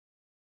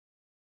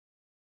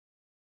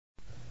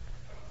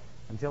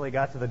Until he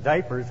got to the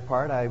diapers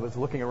part, I was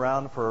looking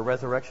around for a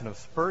resurrection of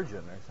Spurgeon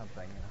or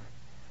something.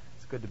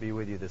 It's good to be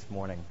with you this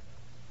morning.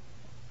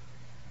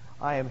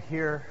 I am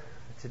here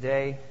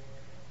today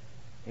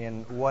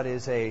in what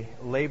is a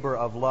labor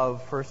of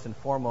love, first and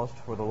foremost,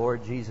 for the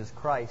Lord Jesus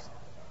Christ.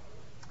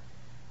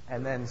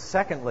 And then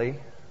secondly,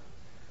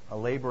 a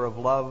labor of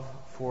love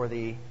for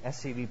the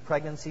SCV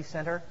Pregnancy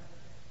Center.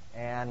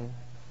 And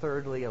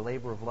thirdly, a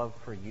labor of love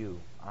for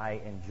you.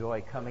 I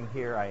enjoy coming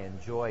here. I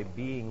enjoy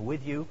being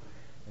with you.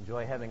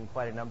 Enjoy having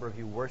quite a number of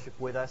you worship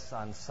with us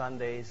on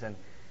Sundays and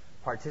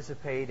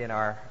participate in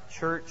our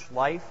church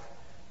life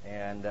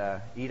and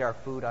eat our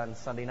food on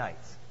Sunday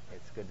nights.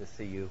 It's good to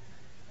see you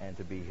and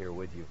to be here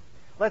with you.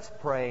 Let's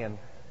pray and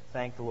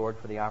thank the Lord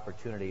for the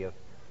opportunity of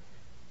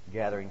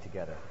gathering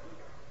together.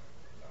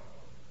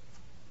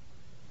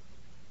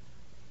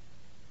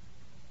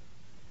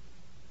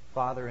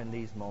 Father, in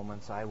these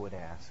moments, I would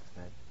ask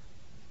that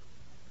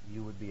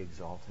you would be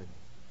exalted.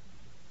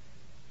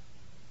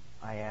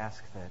 I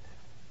ask that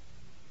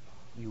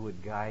you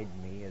would guide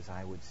me as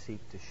I would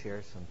seek to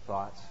share some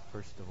thoughts,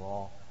 first of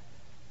all,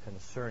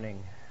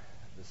 concerning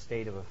the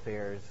state of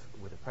affairs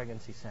with the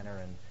pregnancy center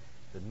and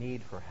the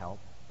need for help.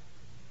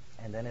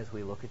 And then as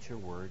we look at your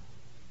word,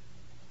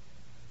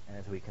 and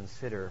as we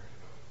consider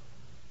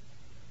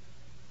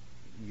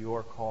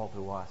your call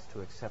to us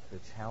to accept the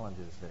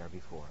challenges that are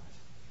before us.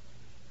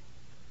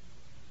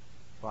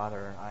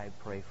 Father, I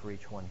pray for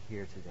each one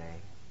here today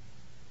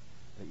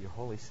that your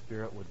Holy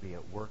Spirit would be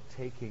at work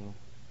taking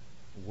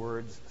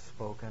words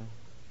spoken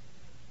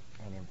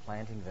and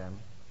implanting them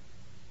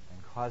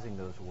and causing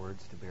those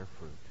words to bear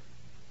fruit.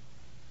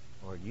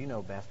 Lord, you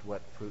know best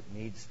what fruit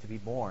needs to be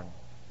born.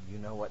 You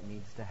know what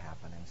needs to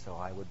happen. And so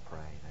I would pray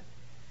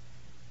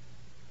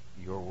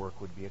that your work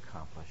would be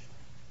accomplished.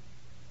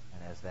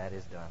 And as that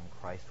is done,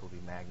 Christ will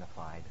be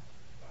magnified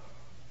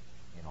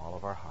in all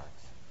of our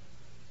hearts.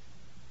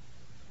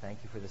 Thank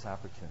you for this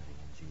opportunity.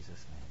 In Jesus' name.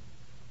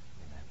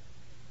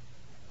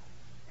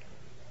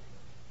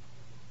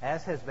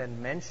 As has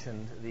been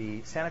mentioned,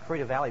 the Santa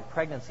Clarita Valley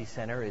Pregnancy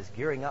Center is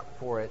gearing up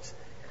for its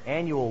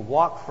annual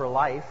Walk for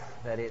Life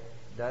that it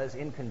does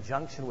in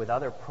conjunction with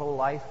other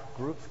pro-life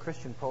groups,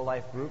 Christian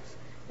pro-life groups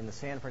in the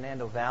San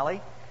Fernando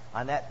Valley.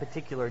 On that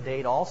particular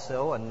date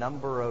also, a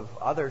number of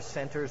other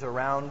centers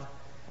around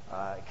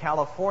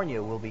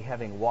California will be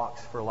having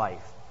Walks for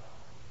Life.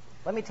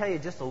 Let me tell you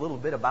just a little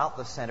bit about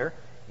the center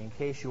in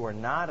case you are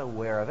not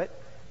aware of it.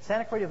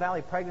 Santa Clarita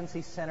Valley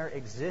Pregnancy Center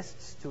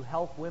exists to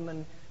help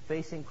women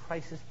facing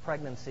crisis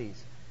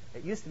pregnancies.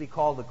 It used to be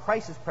called the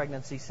Crisis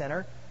Pregnancy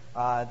Center.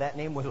 That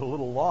name was a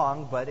little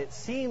long, but it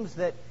seems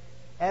that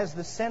as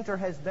the center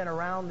has been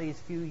around these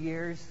few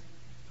years,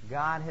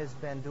 God has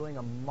been doing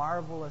a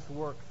marvelous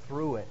work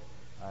through it.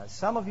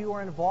 Some of you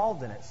are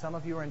involved in it. Some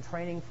of you are in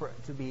training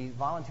to be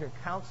volunteer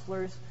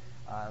counselors.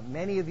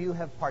 Many of you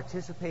have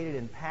participated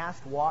in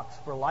past Walks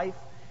for Life,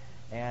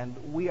 and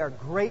we are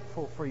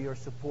grateful for your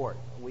support.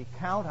 We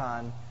count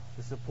on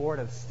the support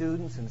of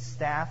students and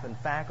staff and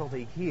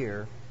faculty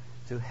here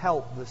to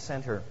help the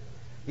center.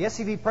 The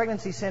SCV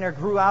Pregnancy Center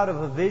grew out of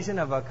a vision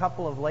of a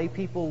couple of lay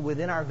people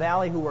within our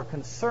valley who were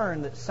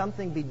concerned that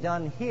something be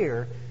done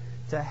here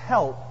to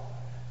help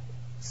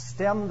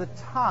stem the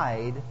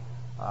tide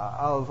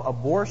of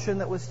abortion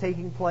that was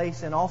taking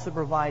place and also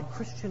provide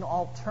Christian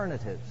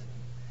alternatives.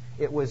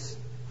 It was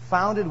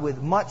founded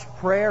with much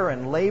prayer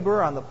and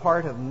labor on the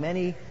part of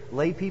many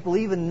lay people.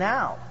 Even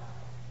now,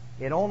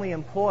 it only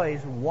employs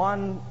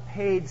one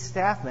paid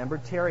staff member,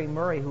 Terry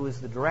Murray, who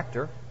is the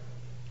director.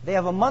 They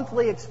have a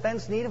monthly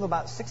expense need of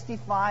about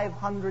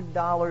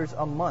 $6,500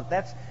 a month.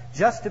 That's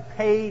just to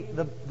pay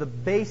the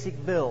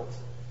basic bills.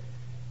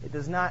 It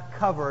does not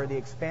cover the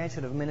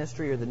expansion of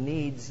ministry or the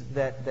needs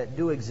that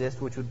do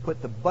exist, which would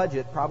put the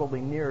budget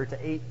probably nearer to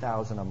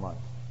 $8,000 a month.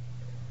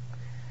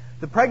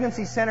 The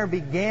Pregnancy Center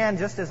began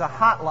just as a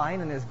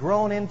hotline and has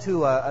grown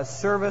into a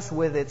service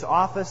with its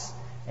office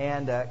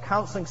and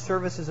counseling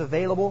services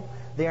available.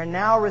 They are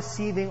now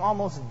receiving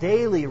almost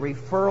daily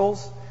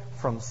referrals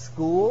from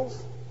schools,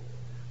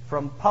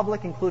 from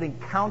public, including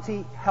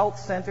county health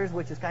centers,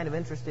 which is kind of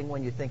interesting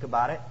when you think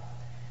about it.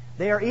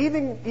 They are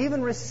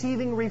even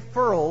receiving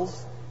referrals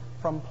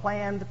from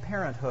Planned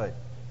Parenthood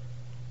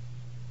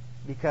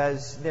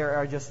because there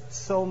are just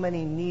so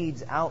many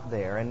needs out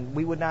there, and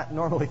we would not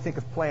normally think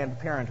of Planned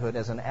Parenthood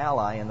as an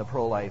ally in the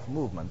pro-life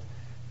movement,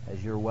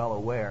 as you're well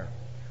aware.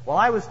 While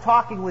I was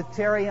talking with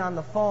Terry on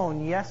the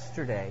phone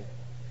yesterday,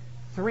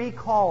 3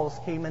 calls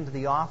came into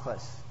the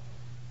office,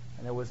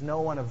 and there was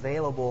no one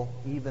available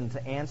even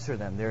to answer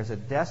them. There's a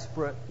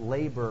desperate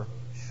labor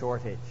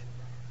shortage.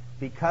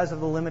 Because of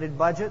the limited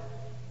budget,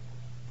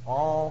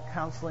 all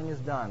counseling is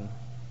done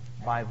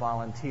by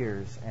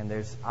volunteers, and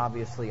there's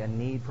obviously a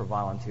need for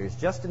volunteers.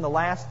 Just in the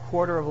last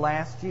quarter of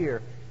last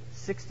year,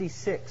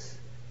 66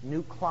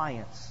 new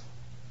clients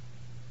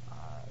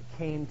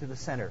came to the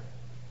center.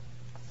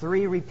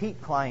 3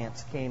 repeat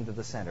clients came to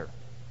the center.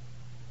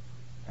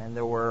 And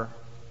there were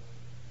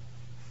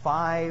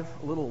 5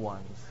 little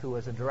ones who,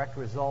 as a direct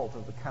result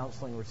of the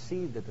counseling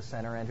received at the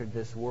center, entered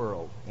this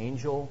world.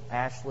 Angel,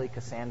 Ashley,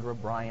 Cassandra,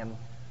 Brian,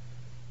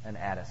 and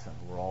Addison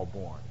were all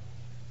born.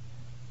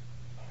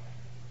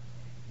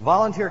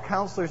 Volunteer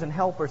counselors and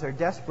helpers are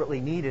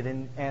desperately needed,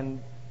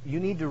 and you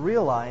need to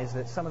realize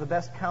that some of the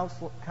best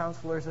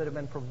counselors that have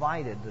been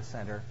provided the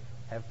center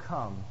have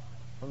come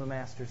from the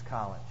Master's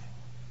College,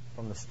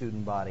 from the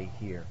student body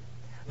here.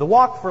 The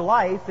Walk for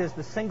Life is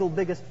the single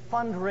biggest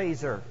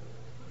fundraiser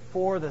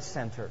for the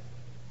center.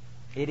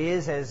 It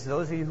is, as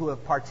those of you who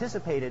have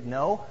participated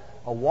know,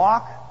 a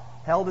walk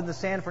held in the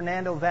San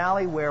Fernando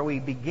Valley where we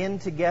begin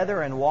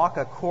together and walk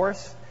a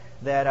course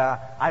that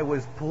I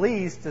was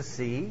pleased to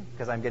see,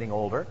 because I'm getting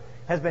older,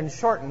 has been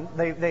shortened.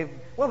 They've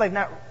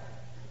not.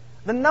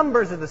 The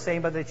numbers are the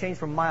same, but they changed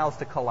from miles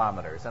to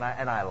kilometers, and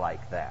I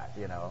like that.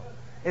 You know,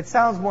 it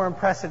sounds more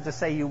impressive to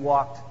say you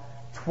walked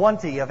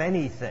 20 of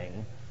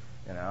anything.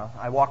 You know,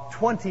 I walked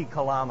 20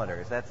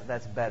 kilometers.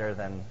 That's better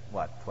than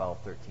 12,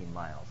 13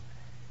 miles.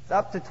 It's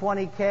up to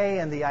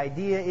 20K, and the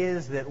idea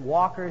is that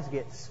walkers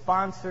get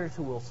sponsors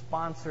who will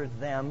sponsor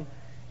them,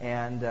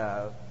 and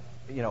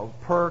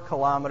per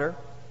kilometer.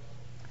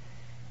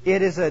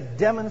 It is a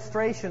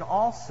demonstration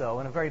also,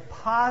 in a very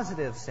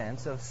positive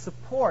sense, of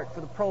support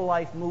for the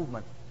pro-life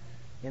movement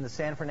in the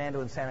San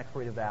Fernando and Santa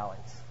Clarita Valleys.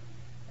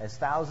 As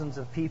thousands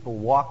of people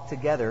walk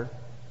together,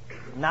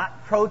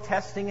 not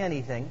protesting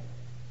anything,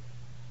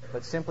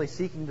 but simply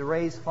seeking to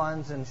raise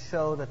funds and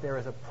show that there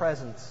is a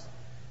presence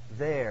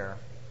there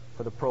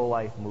for the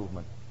pro-life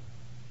movement.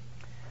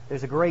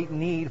 There's a great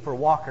need for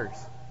walkers.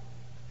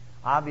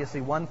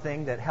 Obviously, one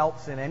thing that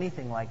helps in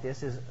anything like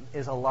this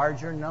is a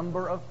larger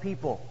number of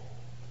people.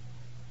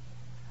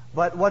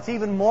 But what's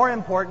even more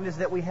important is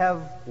that we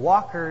have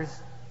walkers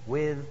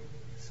with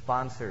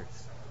sponsors.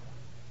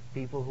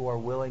 People who are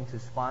willing to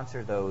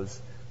sponsor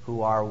those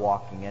who are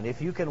walking. And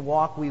if you can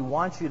walk, we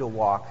want you to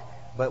walk,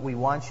 but we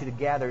want you to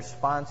gather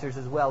sponsors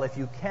as well. If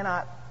you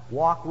cannot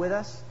walk with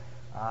us,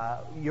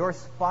 your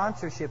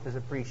sponsorship is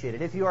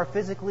appreciated. If you are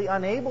physically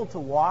unable to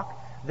walk,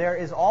 there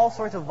is all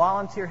sorts of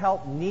volunteer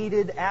help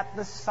needed at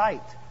the site.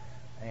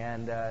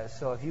 And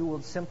so if you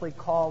will simply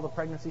call the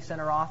Pregnancy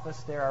Center office,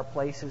 there are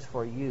places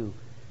for you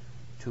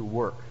to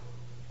work.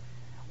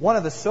 One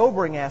of the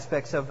sobering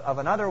aspects of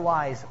an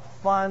otherwise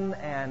fun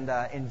and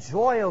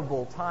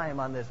enjoyable time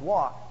on this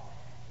walk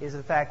is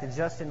the fact that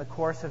just in the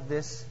course of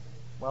this,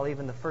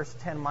 even the first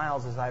 10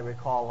 miles, as I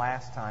recall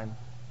last time,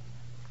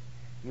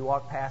 you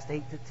walk past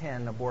 8 to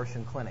 10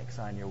 abortion clinics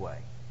on your way.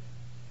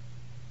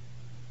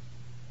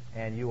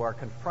 And you are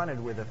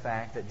confronted with the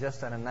fact that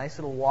just on a nice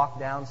little walk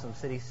down some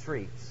city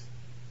streets,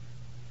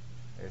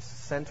 there's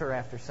center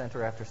after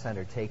center after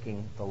center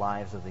taking the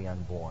lives of the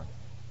unborn.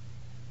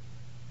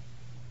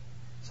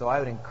 So I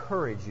would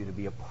encourage you to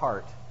be a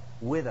part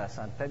with us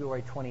on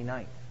February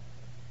 29th.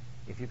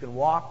 If you can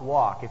walk,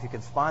 walk. If you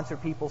can sponsor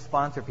people,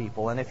 sponsor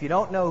people. And if you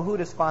don't know who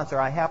to sponsor,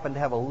 I happen to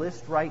have a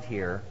list right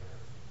here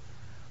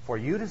for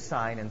you to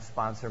sign and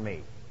sponsor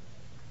me.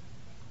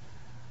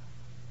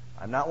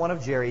 I'm not one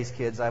of Jerry's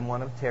kids. I'm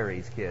one of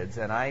Terry's kids.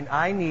 And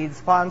I need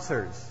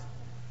sponsors.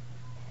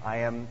 I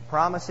am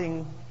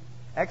promising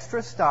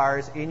extra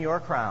stars in your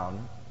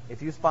crown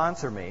if you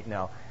sponsor me.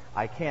 No,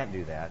 I can't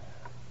do that.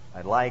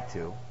 I'd like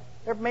to.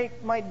 There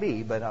might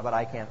be, but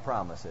I can't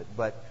promise it.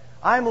 But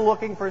I'm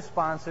looking for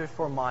sponsors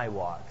for my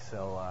walk,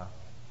 so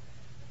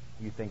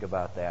you think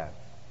about that.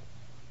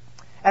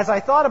 As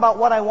I thought about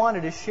what I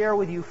wanted to share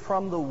with you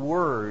from the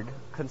Word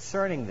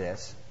concerning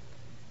this,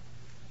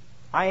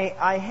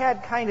 I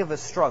had kind of a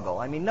struggle.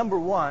 I mean, number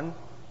one,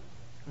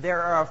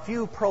 there are a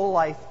few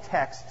pro-life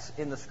texts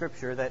in the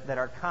Scripture that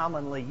are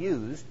commonly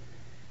used,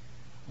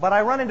 but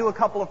I run into a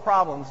couple of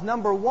problems.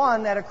 Number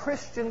one, at a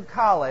Christian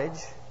college,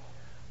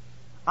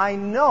 I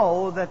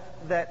know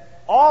that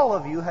all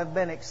of you have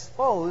been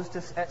exposed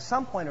to, at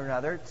some point or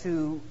another,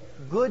 to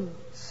good,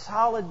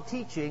 solid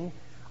teaching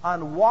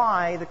on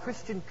why the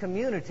Christian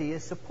community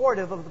is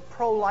supportive of the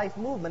pro-life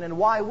movement and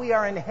why we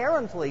are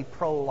inherently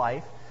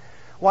pro-life,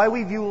 why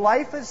we view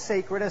life as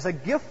sacred, as a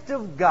gift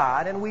of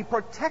God, and we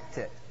protect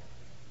it.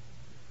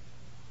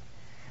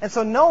 And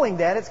so knowing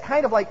that, it's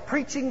kind of like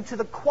preaching to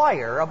the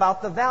choir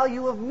about the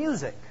value of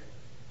music.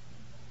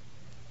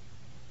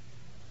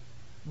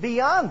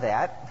 Beyond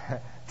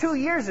that, 2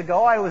 years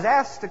ago, I was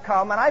asked to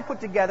come, and I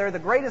put together the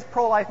greatest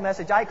pro-life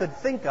message I could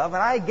think of,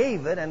 and I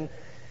gave it, and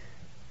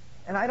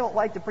I don't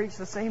like to preach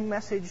the same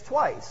message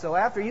twice. So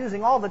after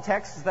using all the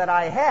texts that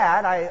I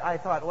had, I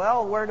thought,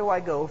 well, where do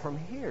I go from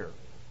here?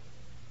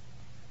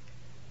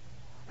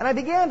 And I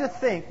began to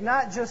think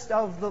not just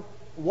of the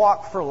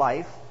Walk for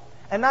Life,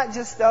 and not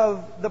just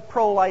of the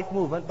pro-life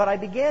movement, but I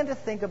began to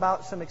think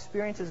about some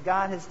experiences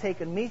God has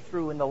taken me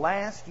through in the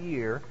last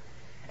year,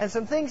 and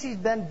some things He's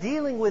been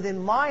dealing with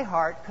in my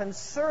heart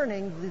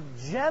concerning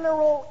the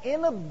general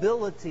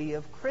inability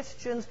of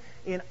Christians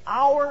in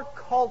our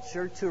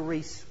culture to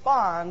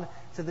respond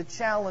to the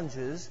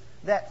challenges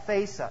that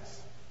face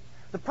us.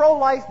 The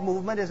pro-life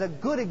movement is a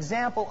good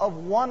example of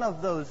one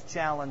of those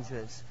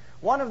challenges.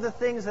 One of the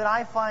things that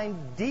I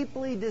find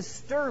deeply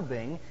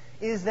disturbing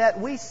is that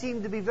we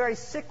seem to be very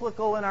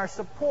cyclical in our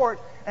support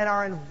and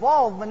our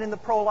involvement in the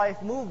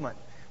pro-life movement.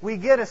 We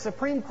get a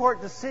Supreme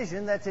Court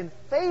decision that's in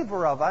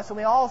favor of us, and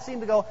we all seem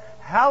to go,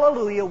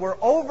 hallelujah, we're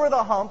over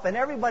the hump, and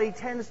everybody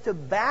tends to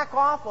back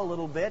off a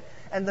little bit.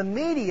 And the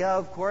media,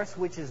 of course,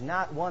 which is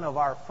not one of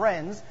our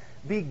friends,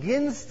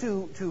 begins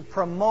to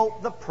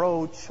promote the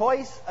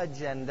pro-choice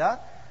agenda.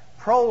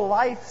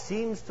 Pro-life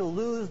seems to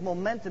lose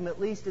momentum, at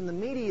least in the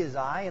media's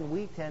eye, and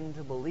we tend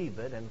to believe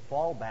it and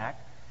fall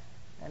back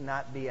and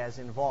not be as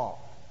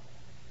involved.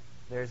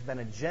 There's been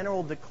a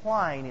general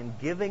decline in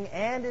giving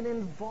and in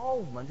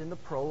involvement in the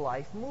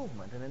pro-life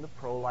movement and in the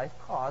pro-life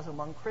cause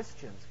among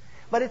Christians.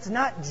 But it's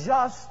not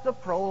just the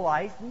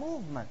pro-life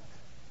movement.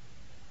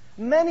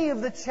 Many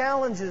of the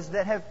challenges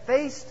that have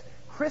faced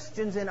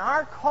Christians in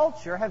our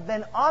culture have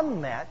been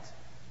unmet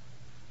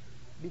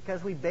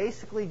because we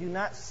basically do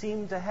not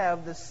seem to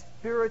have the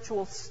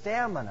spiritual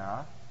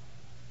stamina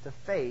to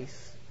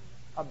face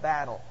a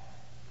battle.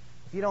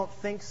 If you don't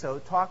think so,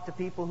 talk to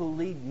people who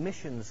lead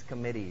missions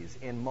committees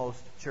in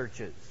most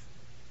churches.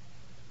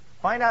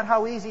 Find out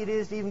how easy it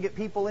is to even get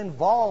people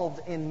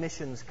involved in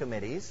missions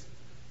committees.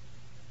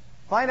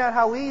 Find out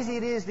how easy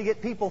it is to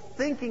get people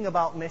thinking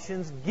about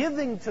missions,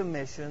 giving to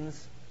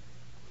missions,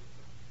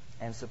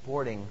 and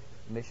supporting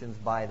missions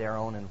by their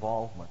own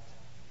involvement.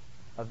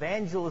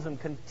 Evangelism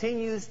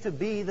continues to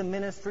be the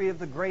ministry of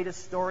the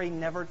greatest story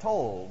never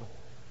told,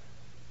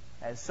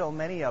 as so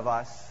many of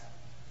us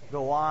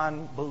go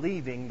on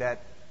believing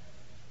that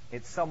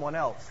it's someone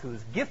else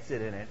who's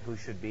gifted in it who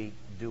should be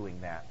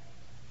doing that.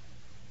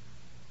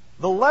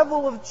 The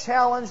level of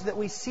challenge that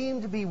we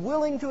seem to be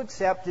willing to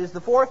accept is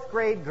the 4th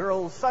grade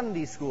girls'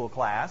 Sunday school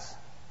class.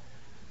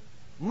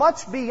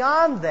 Much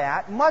beyond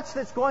that, much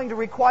that's going to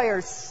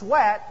require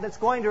sweat, that's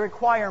going to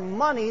require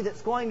money,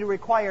 that's going to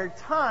require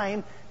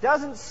time,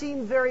 doesn't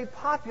seem very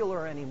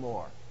popular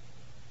anymore.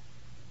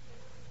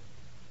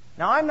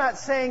 Now, I'm not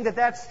saying that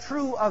that's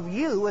true of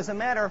you. As a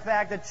matter of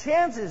fact, the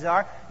chances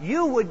are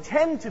you would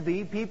tend to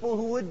be people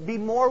who would be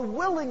more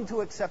willing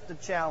to accept a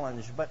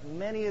challenge. But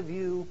many of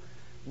you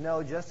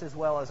know just as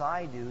well as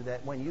I do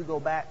that when you go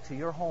back to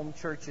your home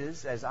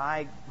churches, as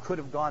I could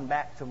have gone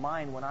back to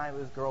mine when I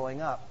was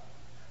growing up,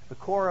 the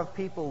core of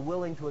people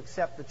willing to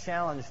accept the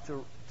challenge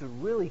to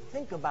really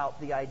think about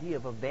the idea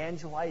of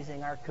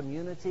evangelizing our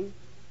community,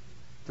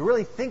 to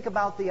really think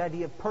about the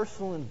idea of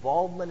personal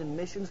involvement in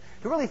missions,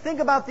 to really think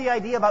about the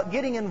idea about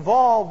getting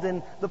involved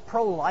in the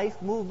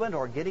pro-life movement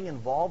or getting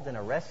involved in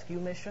a rescue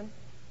mission?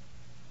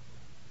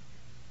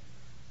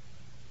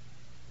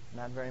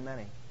 Not very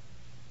many.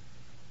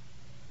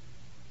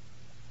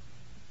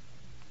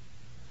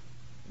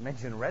 You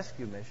mention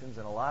rescue missions,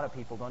 and a lot of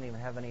people don't even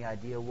have any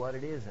idea what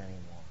it is anymore.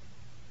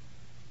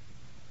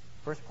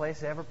 First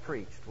place I ever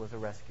preached was a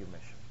rescue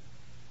mission.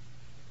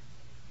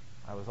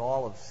 I was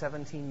all of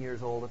 17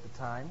 years old at the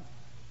time.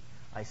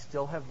 I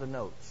still have the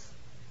notes.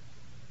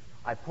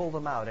 I pull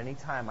them out any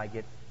time I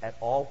get at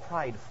all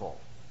prideful.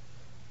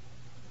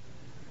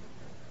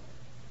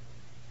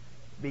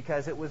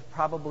 Because it was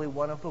probably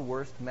one of the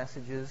worst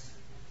messages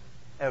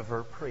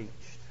ever preached.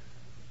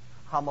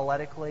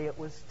 Homiletically, it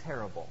was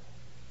terrible.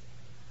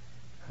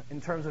 In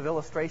terms of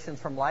illustrations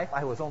from life,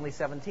 I was only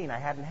 17. I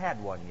hadn't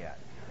had one yet.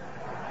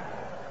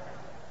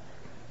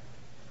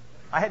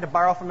 I had to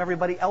borrow from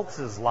everybody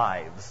else's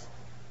lives.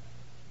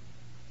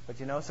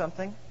 But you know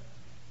something?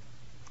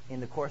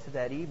 In the course of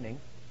that evening,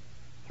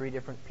 3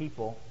 different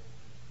people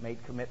made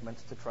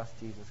commitments to trust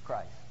Jesus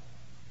Christ.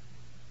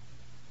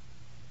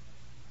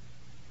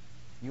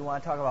 You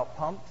want to talk about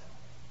pumped?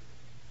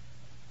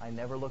 I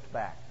never looked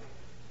back.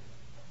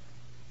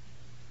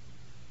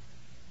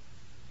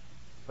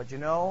 But you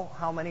know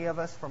how many of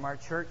us from our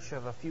church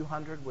of a few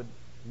hundred would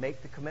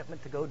make the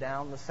commitment to go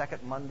down the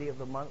second Monday of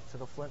the month to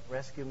the Flint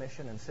Rescue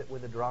Mission and sit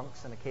with the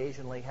drunks and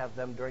occasionally have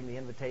them during the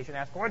invitation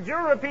ask, "Would you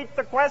repeat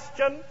the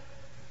question?"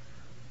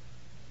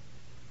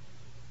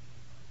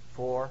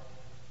 4,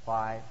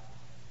 5.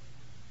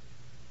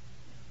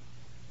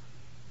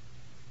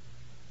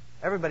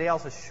 Everybody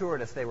else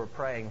assured us they were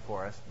praying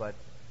for us, but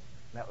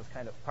that was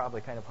probably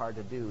kind of hard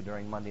to do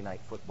during Monday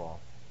Night Football.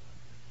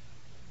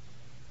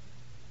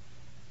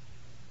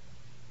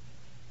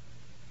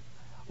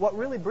 What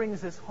really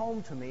brings this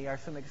home to me are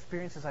some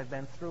experiences I've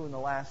been through in the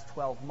last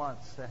 12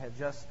 months that have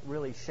just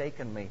really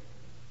shaken me.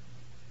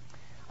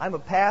 I'm a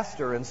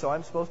pastor, and so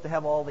I'm supposed to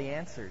have all the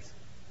answers.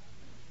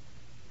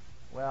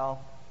 Well,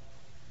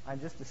 I'm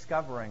just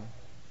discovering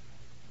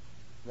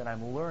that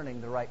I'm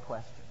learning the right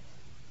questions.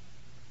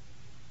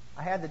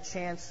 I had the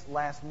chance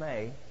last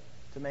May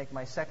to make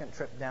my second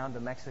trip down to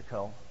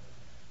Mexico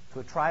to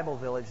a tribal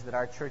village that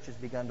our church has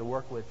begun to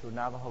work with through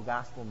Navajo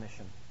Gospel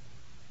Mission.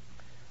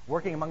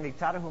 Working among the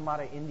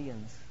Tarahumara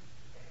Indians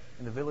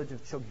in the village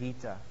of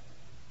Choguita,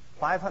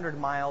 500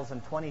 miles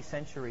and 20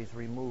 centuries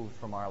removed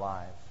from our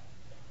lives.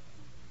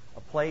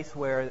 A place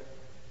where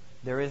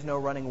there is no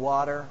running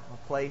water,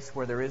 a place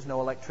where there is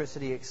no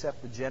electricity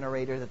except the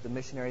generator that the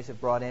missionaries have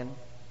brought in.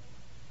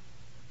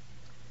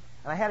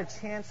 And I had a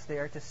chance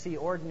there to see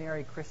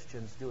ordinary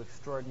Christians do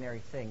extraordinary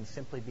things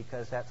simply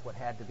because that's what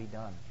had to be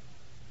done.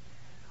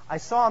 I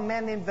saw a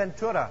man named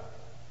Ventura,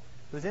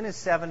 who's in his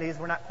 70s.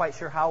 We're not quite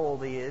sure how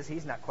old he is.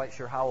 He's not quite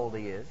sure how old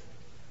he is.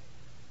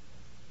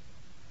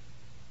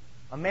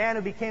 A man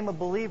who became a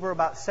believer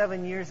about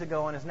 7 years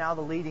ago and is now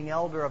the leading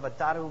elder of a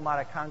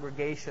Tarahumara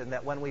congregation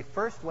that when we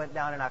first went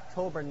down in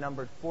October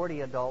numbered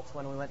 40 adults.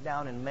 When we went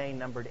down in May,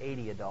 numbered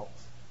 80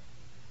 adults.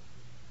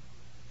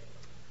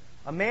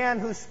 A man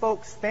who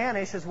spoke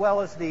Spanish as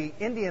well as the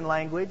Indian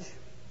language,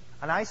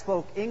 and I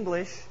spoke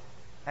English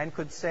and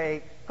could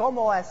say,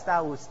 ¿Cómo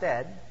está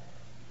usted?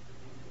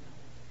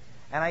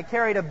 And I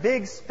carried a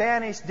big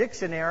Spanish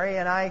dictionary,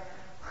 and I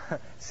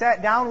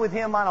sat down with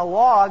him on a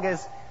log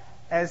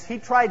as he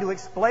tried to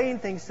explain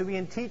things to me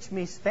and teach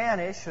me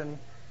Spanish, and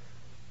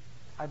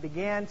I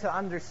began to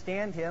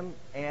understand him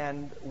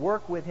and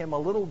work with him a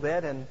little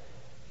bit. And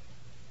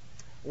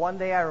one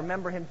day I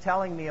remember him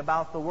telling me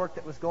about the work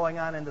that was going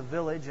on in the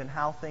village and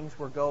how things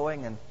were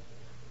going. And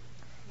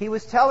he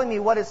was telling me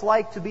what it's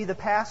like to be the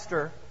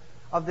pastor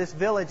of this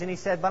village. And he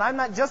said, but I'm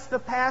not just the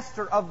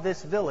pastor of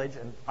this village.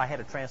 And I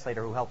had a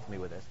translator who helped me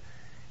with this.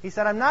 He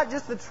said, I'm not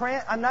just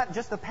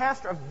the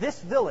pastor of this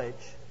village.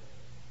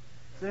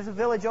 There's a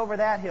village over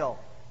that hill.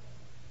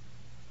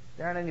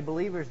 There aren't any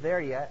believers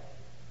there yet.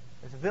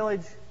 There's a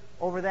village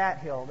over that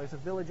hill. There's a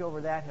village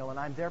over that hill, and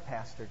I'm their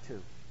pastor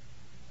too.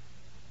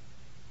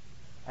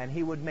 And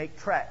he would make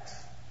treks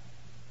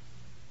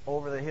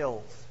over the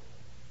hills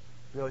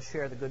to go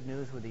share the good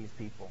news with these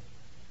people.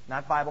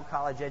 Not Bible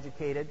college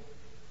educated,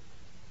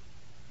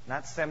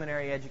 not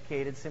seminary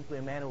educated, simply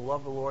a man who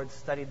loved the Lord,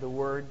 studied the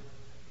Word,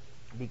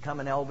 become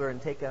an elder, and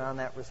taken on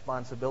that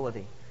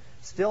responsibility.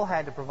 Still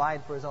had to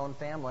provide for his own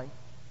family.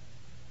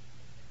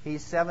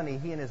 He's 70.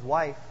 He and his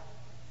wife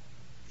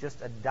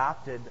just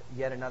adopted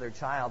yet another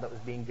child that was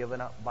being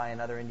given up by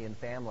another Indian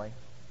family.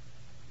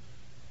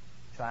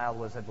 The child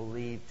was, I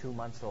believe, 2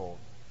 months old.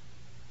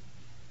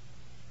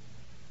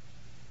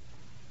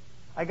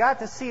 I got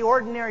to see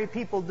ordinary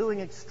people doing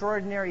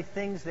extraordinary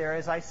things there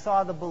as I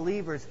saw the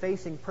believers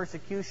facing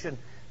persecution.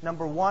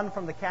 Number one,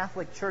 from the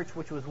Catholic Church,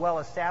 which was well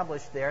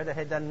established there, that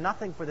had done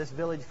nothing for this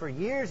village for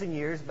years and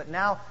years, but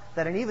now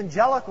that an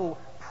evangelical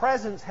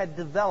presence had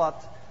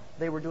developed,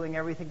 they were doing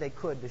everything they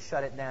could to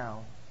shut it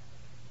down.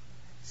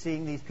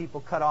 Seeing these people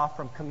cut off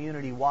from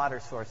community water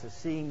sources,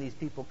 seeing these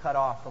people cut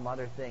off from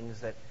other things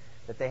that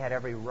they had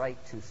every right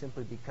to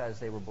simply because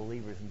they were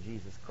believers in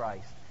Jesus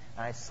Christ.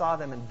 And I saw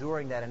them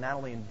enduring that, and not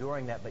only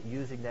enduring that, but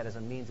using that as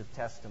a means of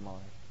testimony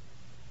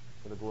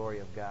for the glory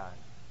of God.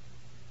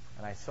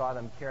 And I saw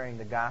them carrying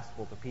the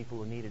gospel to people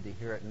who needed to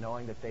hear it,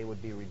 knowing that they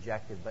would be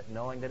rejected, but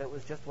knowing that it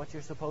was just what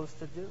you're supposed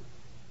to do.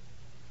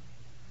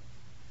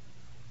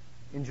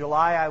 In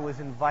July, I was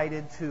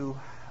invited to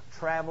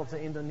travel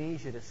to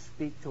Indonesia to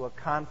speak to a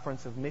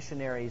conference of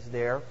missionaries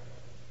there.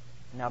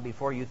 Now,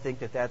 before you think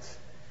that that's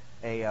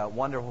a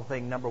wonderful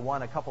thing, number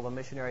one, a couple of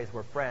missionaries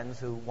were friends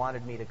who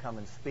wanted me to come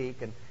and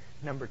speak, and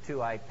number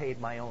two, I paid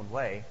my own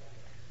way.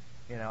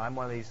 You know, I'm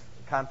one of these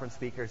conference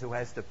speakers who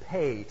has to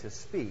pay to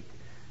speak.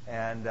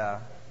 And, so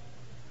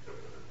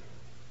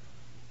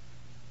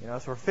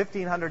for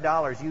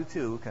 $1,500, you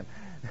too can,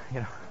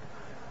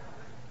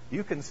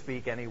 you can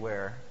speak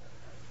anywhere.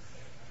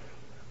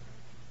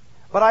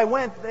 But I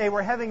went, they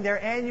were having their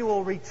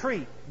annual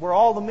retreat where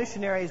all the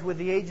missionaries with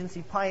the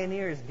agency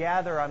pioneers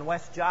gather on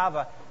West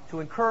Java to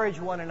encourage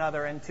one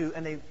another and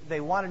they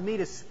wanted me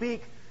to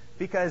speak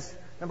because,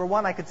 number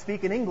one, I could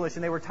speak in English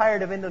and they were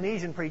tired of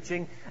Indonesian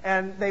preaching,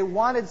 and they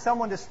wanted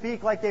someone to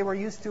speak like they were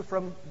used to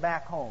from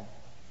back home.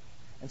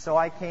 And so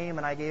I came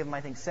and I gave them,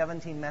 I think,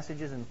 17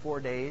 messages in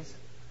 4 days.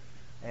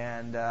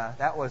 And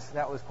that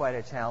was quite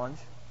a challenge.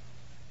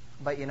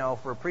 But,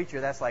 for a preacher,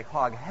 that's like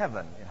hog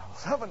heaven,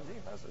 17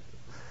 messages.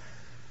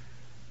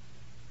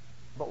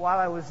 But while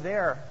I was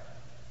there,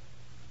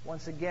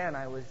 once again,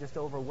 I was just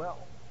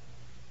overwhelmed.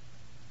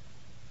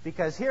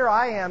 Because here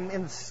I am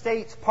in the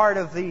States, part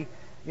of the,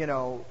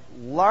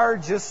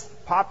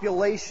 largest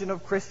population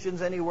of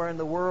Christians anywhere in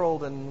the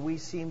world, and we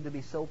seem to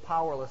be so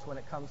powerless when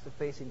it comes to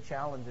facing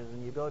challenges.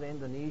 And you go to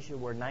Indonesia,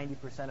 where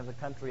 90% of the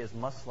country is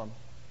Muslim.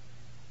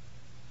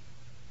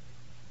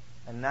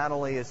 And not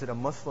only is it a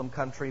Muslim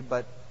country,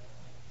 but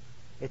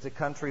it's a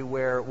country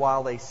where,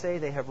 while they say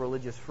they have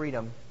religious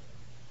freedom,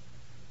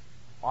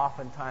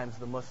 oftentimes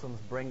the Muslims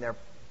bring their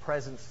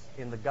presence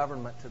in the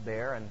government to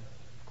bear and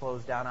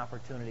close down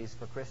opportunities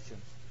for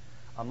Christians.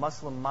 A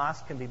Muslim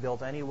mosque can be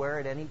built anywhere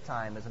at any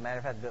time. As a matter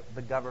of fact,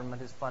 the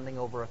government is funding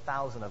over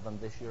 1,000 of them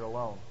this year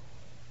alone.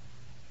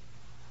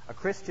 A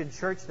Christian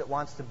church that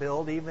wants to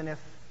build, even if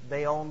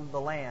they own the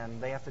land,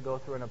 they have to go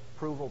through an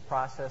approval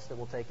process that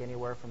will take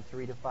anywhere from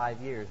 3 to 5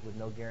 years with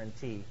no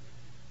guarantee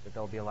that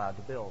they'll be allowed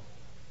to build.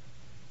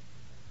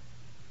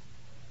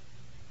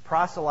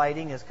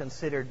 Proselyting is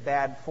considered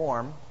bad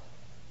form.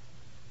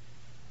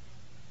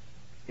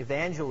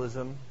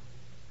 Evangelism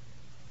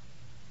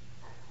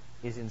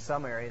is in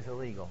some areas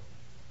illegal.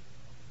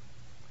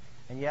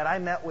 And yet I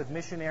met with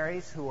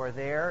missionaries who are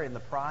there in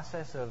the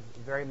process of,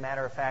 very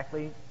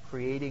matter-of-factly,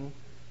 creating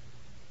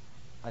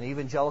an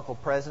evangelical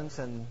presence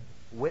and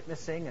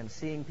witnessing and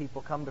seeing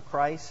people come to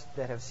Christ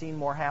that have seen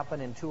more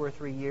happen in 2 or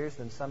 3 years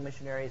than some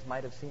missionaries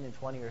might have seen in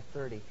 20 or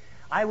 30.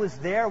 I was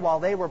there while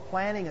they were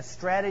planning a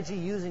strategy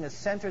using a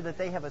center that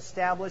they have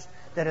established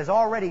that has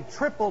already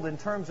tripled in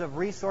terms of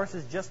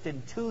resources just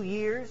in 2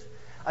 years.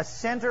 A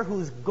center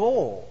whose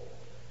goal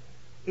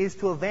is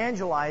to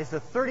evangelize the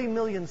 30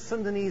 million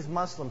Sundanese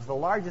Muslims, the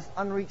largest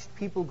unreached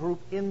people group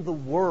in the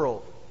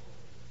world,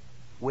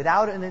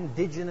 without an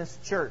indigenous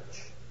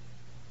church.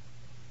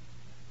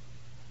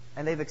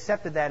 And they've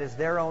accepted that as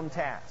their own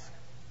task.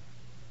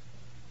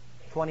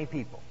 20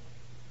 people.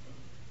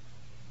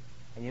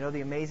 And you know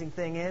the amazing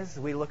thing is,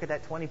 we look at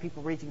that 20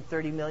 people reaching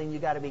 30 million, you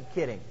got to be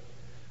kidding.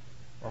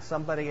 Well,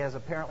 somebody has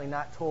apparently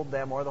not told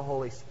them or the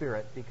Holy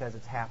Spirit, because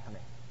it's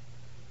happening.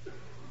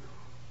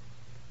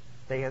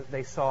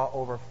 They saw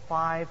over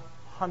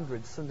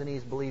 500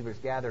 Sundanese believers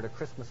gathered at a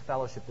Christmas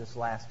fellowship this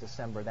last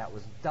December. That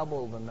was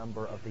double the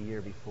number of the year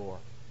before.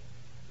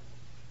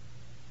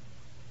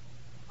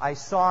 I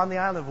saw on the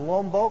island of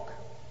Lombok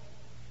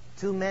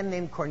 2 men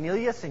named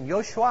Cornelius and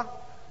Joshua,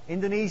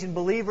 Indonesian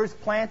believers,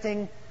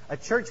 planting a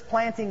church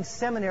planting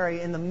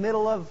seminary in the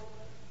middle of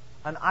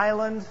an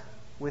island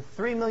with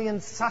 3 million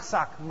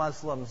Sasak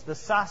Muslims. The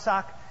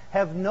Sasak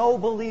have no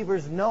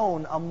believers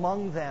known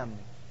among them.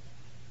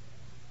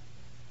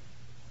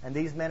 And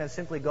these men have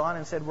simply gone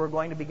and said, we're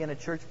going to begin a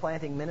church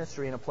planting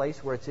ministry in a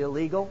place where it's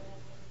illegal.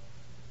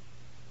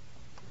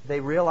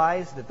 They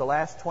realize that the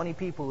last 20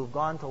 people who've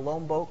gone to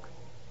Lombok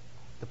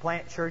to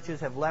plant churches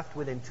have left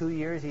within 2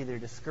 years either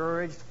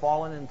discouraged,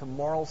 fallen into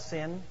moral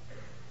sin,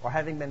 or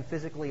having been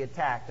physically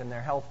attacked and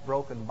their health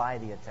broken by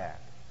the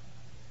attack.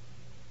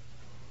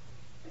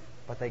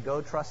 But they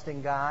go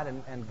trusting God,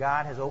 and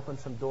God has opened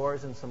some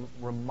doors in some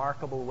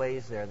remarkable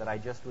ways there that I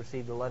just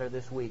received a letter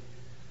this week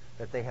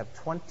that they have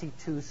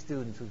 22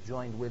 students who've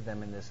joined with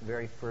them in this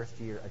very first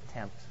year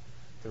attempt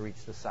to reach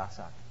the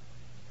Sasak.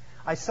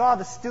 I saw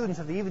the students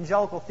of the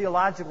Evangelical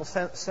Theological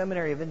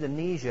Seminary of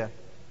Indonesia,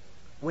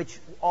 which,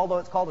 although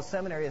it's called a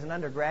seminary, is an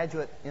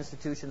undergraduate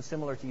institution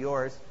similar to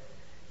yours.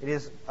 It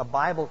is a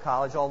Bible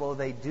college, although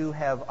they do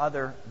have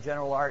other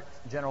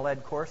general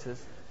ed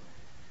courses.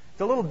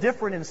 It's a little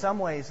different in some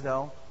ways,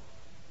 though.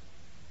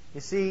 You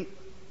see,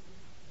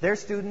 their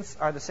students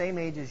are the same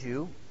age as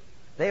you.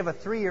 They have a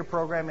 3-year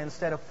program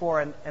instead of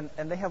 4, and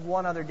they have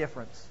one other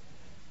difference.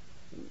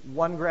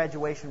 One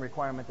graduation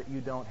requirement that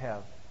you don't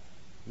have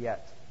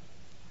yet.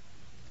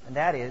 And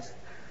that is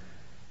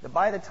that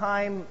by the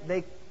time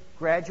they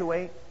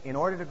graduate, in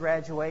order to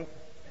graduate,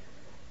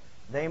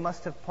 they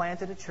must have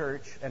planted a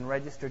church and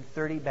registered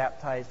 30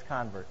 baptized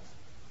converts.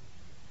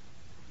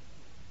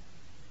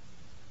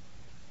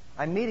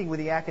 I'm meeting with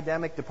the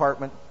academic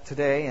department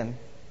today and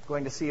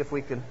going to see if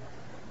we can...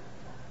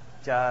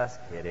 Just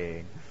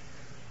kidding.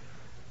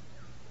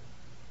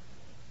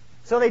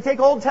 So they take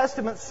Old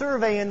Testament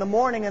survey in the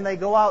morning and they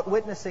go out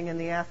witnessing in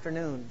the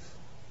afternoons.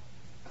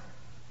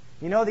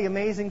 You know the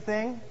amazing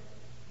thing?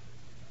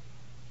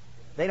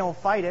 They don't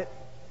fight it.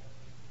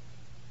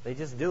 They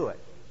just do it.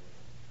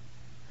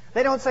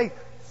 They don't say,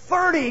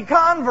 30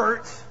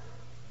 converts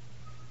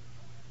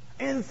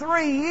in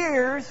 3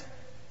 years.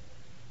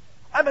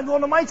 I've been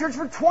going to my church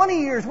for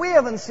 20 years. We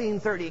haven't seen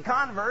 30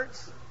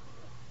 converts.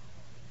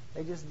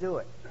 They just do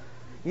it.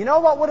 You know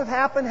what would have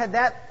happened had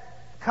that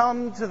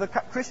come to the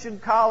Christian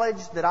college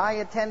that I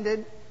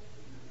attended?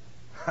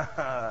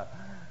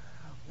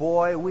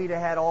 Boy, we'd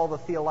have had all the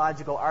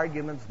theological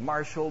arguments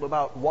marshaled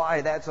about why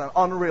that's an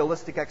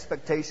unrealistic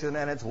expectation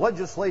and it's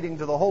legislating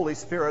to the Holy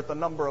Spirit the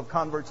number of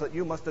converts that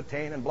you must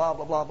attain and blah,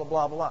 blah, blah, blah,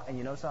 blah, blah. And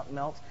you know something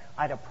else?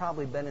 I'd have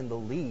probably been in the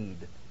lead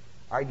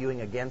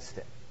arguing against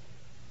it.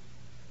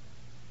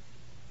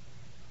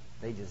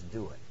 They just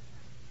do it.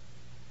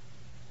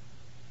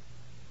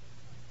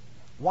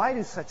 Why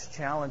do such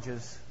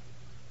challenges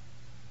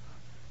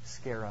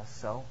scare us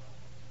so?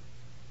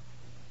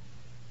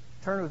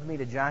 Turn with me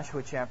to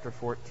Joshua chapter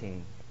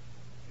 14.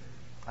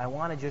 I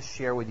want to just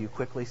share with you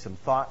quickly some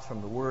thoughts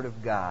from the Word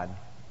of God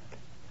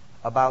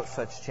about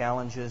such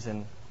challenges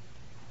and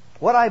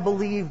what I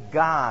believe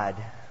God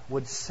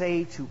would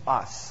say to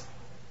us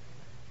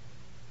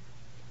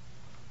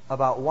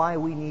about why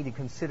we need to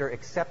consider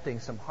accepting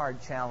some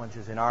hard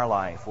challenges in our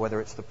life,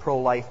 whether it's the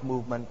pro-life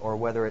movement or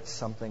whether it's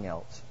something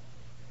else.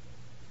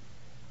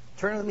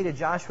 Turn with me to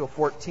Joshua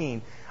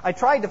 14. I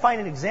tried to find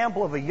an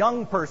example of a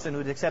young person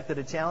who'd accepted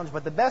a challenge,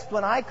 but the best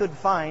one I could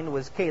find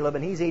was Caleb,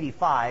 and he's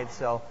 85,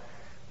 so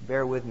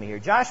bear with me here.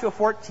 Joshua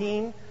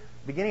 14,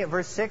 beginning at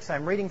verse 6.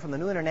 I'm reading from the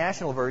New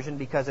International Version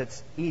because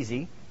it's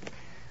easy.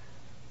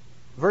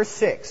 Verse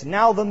 6.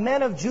 Now the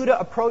men of Judah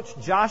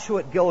approached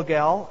Joshua at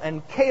Gilgal,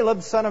 and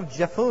Caleb, son of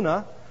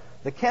Jephunneh,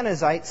 the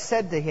Kenizzite,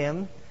 said to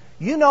him,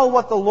 You know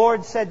what the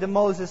Lord said to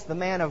Moses, the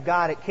man of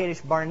God, at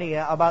Kadesh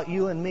Barnea, about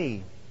you and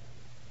me.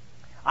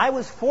 I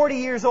was 40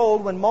 years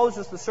old when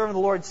Moses, the servant of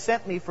the Lord,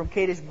 sent me from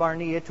Kadesh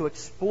Barnea to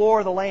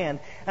explore the land,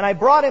 and I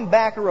brought him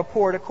back a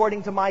report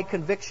according to my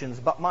convictions.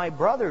 But my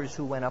brothers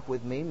who went up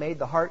with me made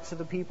the hearts of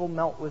the people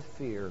melt with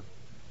fear.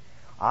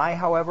 I,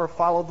 however,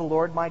 followed the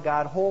Lord my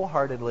God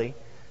wholeheartedly,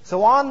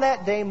 So on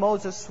that day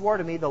Moses swore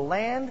to me, the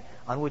land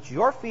on which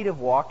your feet have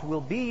walked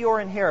will be your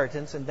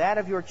inheritance and that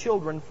of your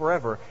children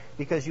forever,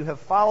 because you have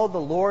followed the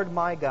Lord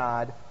my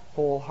God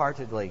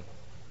wholeheartedly.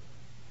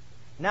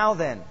 Now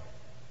then,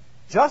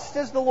 just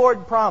as the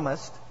Lord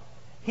promised,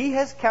 He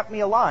has kept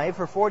me alive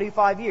for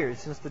 45 years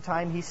since the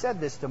time He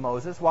said this to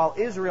Moses, while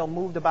Israel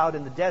moved about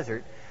in the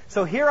desert.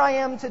 So here I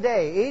am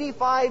today,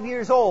 85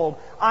 years old.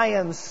 I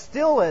am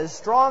still as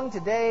strong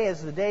today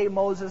as the day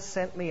Moses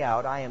sent me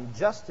out. I am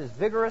just as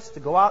vigorous to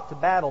go out to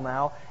battle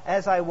now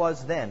as I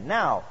was then.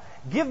 Now,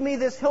 give me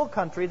this hill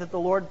country that the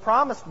Lord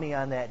promised me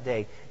on that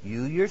day.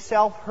 You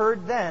yourself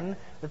heard then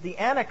that the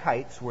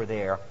Anakites were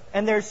there,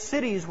 and their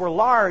cities were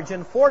large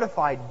and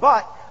fortified.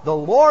 But the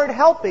Lord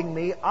helping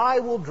me,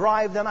 I will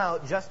drive them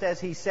out, just as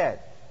He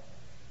said.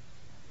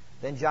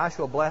 Then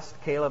Joshua blessed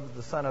Caleb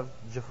the son of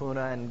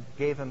Jephunneh and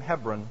gave him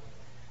Hebron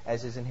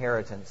as his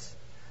inheritance.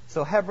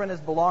 So Hebron has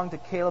belonged to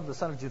Caleb the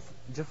son of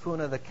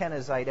Jephunneh the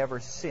Kenizzite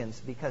ever since,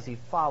 because he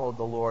followed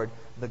the Lord,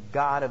 the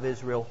God of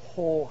Israel,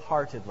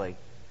 wholeheartedly.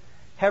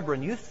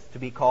 Hebron used to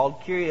be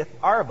called Kiriath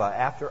Arba,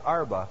 after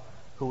Arba,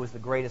 who was the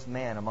greatest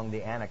man among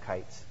the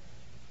Anakites.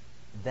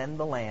 Then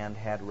the land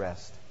had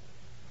rest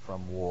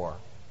from war.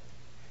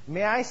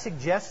 May I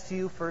suggest to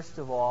you, first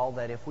of all,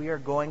 that if we are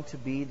going to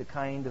be the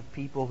kind of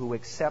people who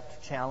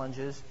accept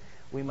challenges,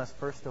 we must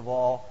first of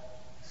all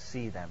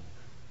see them.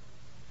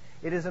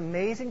 It is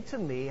amazing to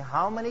me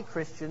how many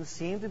Christians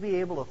seem to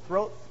be able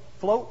to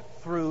float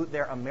through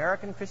their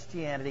American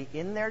Christianity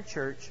in their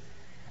church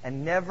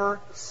and never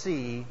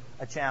see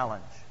a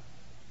challenge.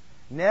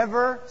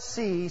 Never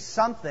see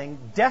something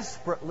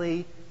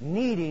desperately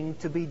needing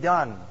to be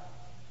done.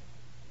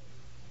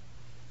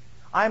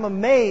 I'm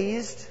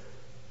amazed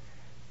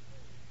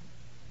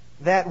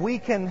that we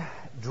can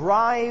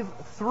drive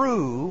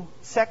through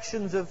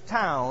sections of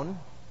town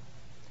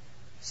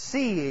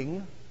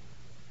seeing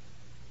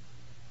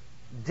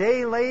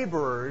day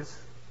laborers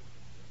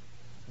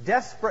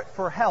desperate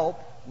for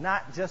help,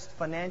 not just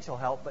financial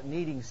help, but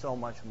needing so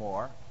much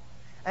more,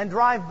 and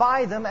drive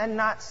by them and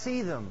not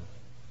see them.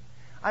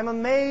 I'm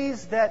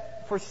amazed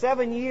that for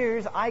 7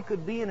 years I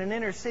could be in an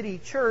inner city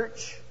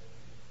church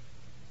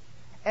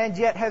and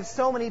yet have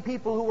so many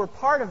people who were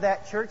part of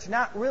that church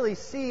not really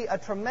see a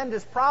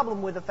tremendous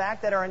problem with the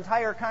fact that our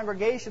entire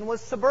congregation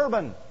was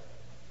suburban.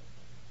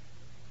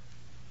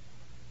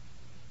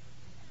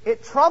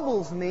 It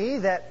troubles me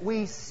that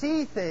we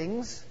see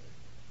things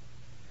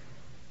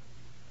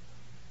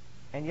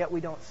and yet we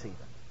don't see them.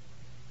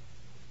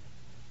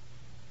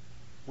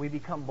 We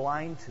become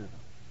blind to them.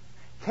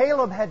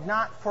 Caleb had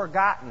not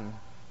forgotten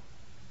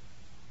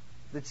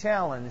the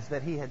challenge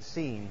that he had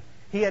seen.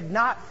 He had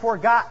not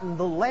forgotten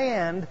the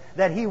land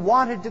that he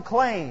wanted to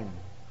claim.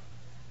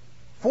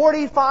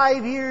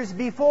 45 years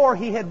before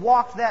he had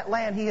walked that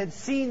land, he had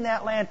seen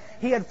that land,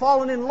 he had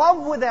fallen in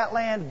love with that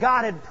land.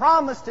 God had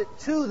promised it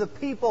to the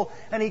people,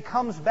 and he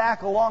comes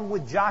back along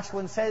with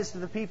Joshua and says to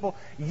the people,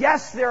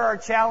 yes, there are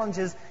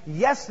challenges,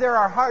 yes, there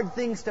are hard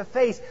things to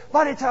face,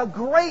 but it's a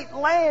great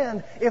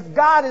land. If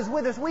God is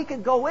with us, we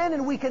can go in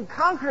and we can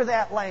conquer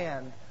that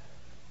land.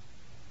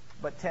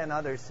 But 10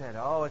 others said,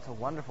 oh, it's a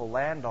wonderful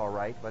land, all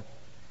right, but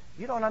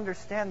you don't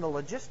understand the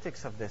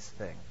logistics of this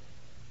thing.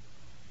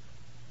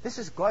 This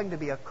is going to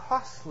be a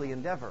costly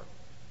endeavor.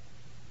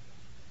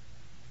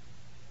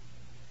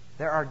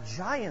 There are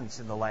giants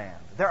in the land.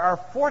 There are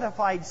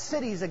fortified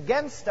cities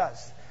against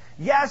us.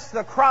 Yes,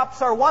 the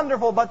crops are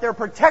wonderful, but they're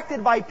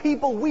protected by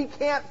people we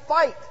can't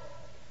fight.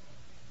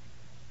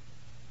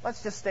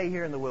 Let's just stay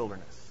here in the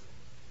wilderness.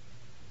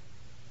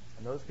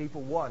 And those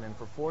people won, and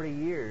for 40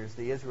 years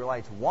the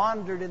Israelites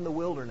wandered in the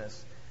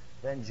wilderness.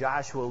 Then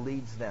Joshua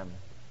leads them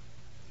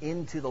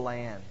into the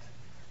land.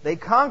 They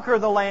conquer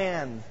the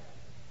land.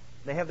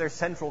 They have their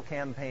central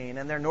campaign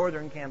and their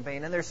northern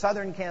campaign and their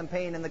southern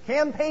campaign, and the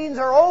campaigns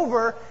are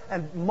over,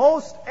 and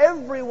most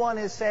everyone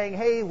is saying,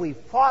 hey, we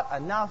fought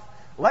enough.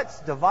 Let's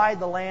divide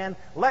the land.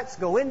 Let's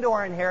go into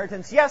our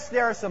inheritance. Yes,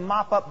 there are some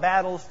mop-up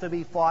battles to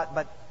be fought,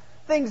 but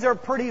things are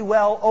pretty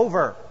well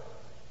over.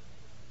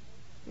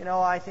 You know,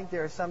 I think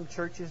there are some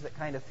churches that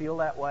kind of feel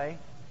that way.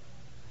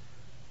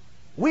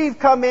 We've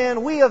come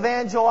in, we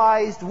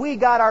evangelized, we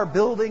got our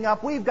building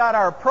up, we've got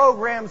our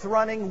programs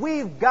running,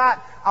 we've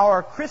got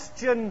our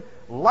Christian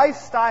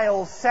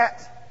lifestyle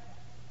set.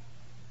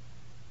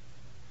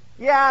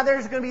 Yeah,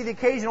 there's going to be the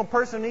occasional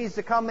person who needs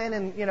to come in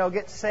and,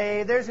 get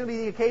saved. There's going to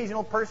be the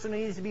occasional person who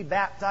needs to be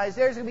baptized.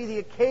 There's going to be the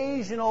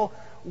occasional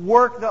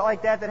work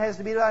like that has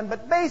to be done.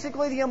 But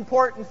basically the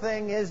important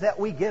thing is that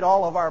we get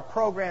all of our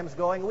programs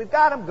going. We've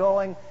got them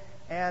going,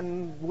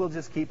 and we'll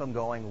just keep them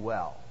going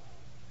well.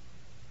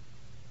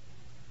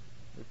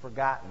 We've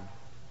forgotten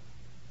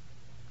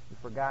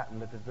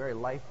that the very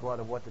lifeblood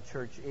of what the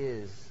church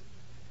is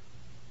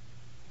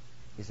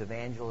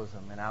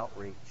evangelism and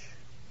outreach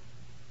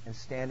and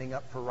standing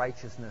up for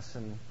righteousness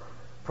and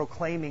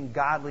proclaiming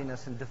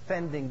godliness and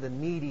defending the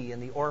needy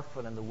and the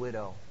orphan and the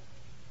widow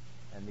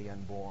and the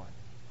unborn.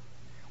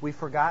 We've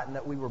forgotten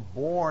that we were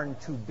born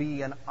to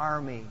be an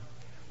army.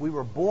 We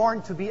were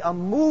born to be a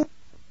movement.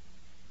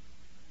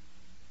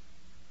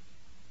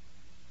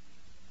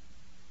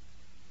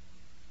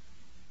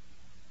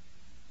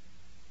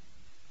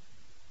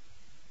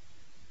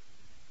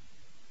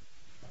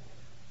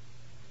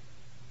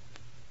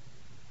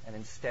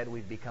 Instead,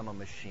 we've become a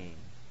machine.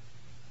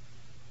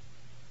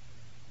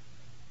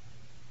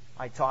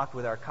 I talked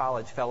with our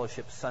college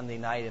fellowship Sunday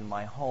night in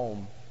my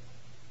home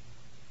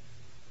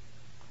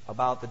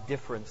about the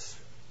difference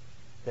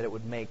that it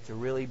would make to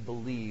really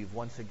believe,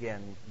 once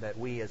again, that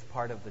we as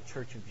part of the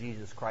Church of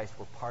Jesus Christ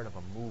were part of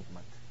a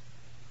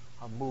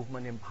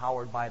movement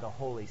empowered by the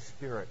Holy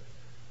Spirit,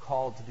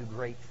 called to do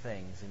great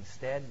things.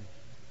 Instead,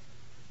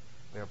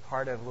 we are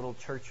part of little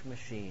church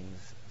machines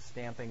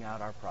stamping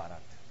out our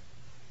product.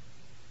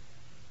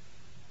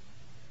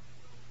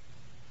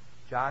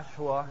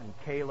 Joshua and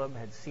Caleb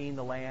had seen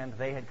the land.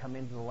 They had come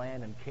into the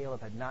land, and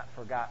Caleb had not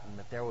forgotten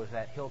that there was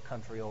that hill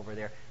country over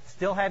there.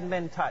 Still hadn't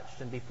been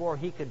touched. And before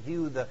he could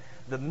view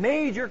the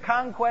major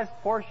conquest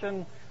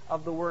portion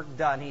of the work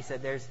done, he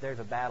said, there's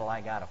a battle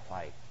I got to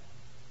fight.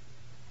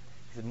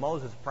 He said,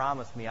 Moses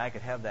promised me I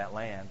could have that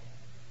land.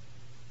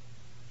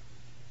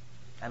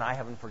 And I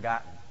haven't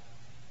forgotten.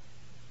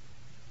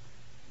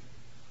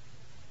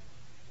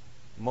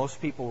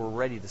 Most people were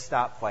ready to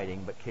stop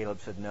fighting, but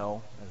Caleb said,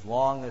 no, as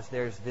long as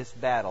there's this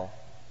battle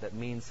that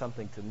means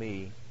something to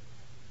me,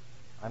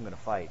 I'm going to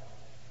fight.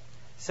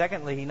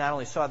 Secondly, he not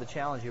only saw the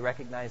challenge, he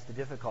recognized the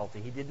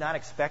difficulty. He did not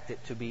expect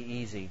it to be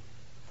easy.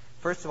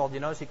 First of all, do you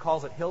notice he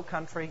calls it hill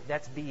country?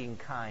 That's being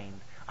kind.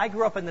 I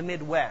grew up in the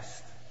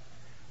Midwest,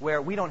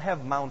 where we don't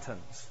have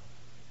mountains.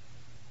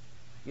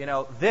 You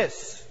know,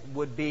 this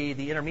would be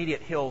the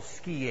intermediate hill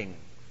skiing.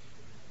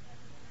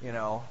 You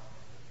know,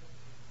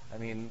 I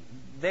mean,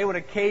 they would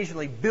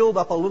occasionally build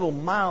up a little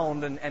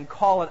mound and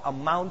call it a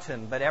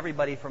mountain, but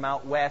everybody from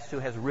out west who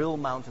has real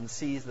mountains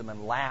sees them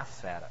and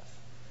laughs at us.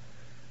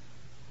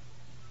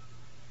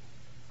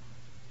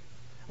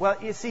 Well,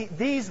 you see,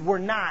 these were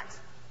not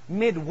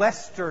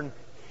Midwestern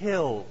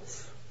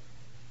hills.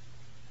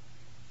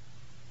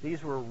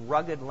 These were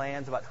rugged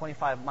lands about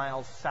 25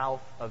 miles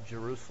south of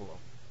Jerusalem.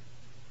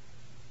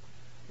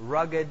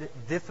 Rugged,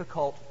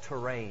 difficult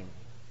terrain.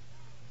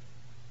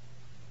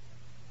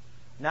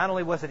 Not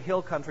only was it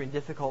hill country and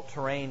difficult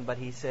terrain, but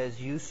he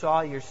says, you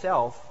saw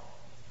yourself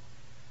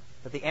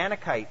that the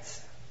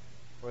Anakites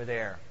were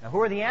there. Now,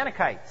 who are the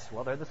Anakites?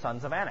 Well, they're the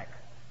sons of Anak.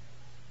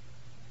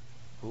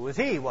 Who was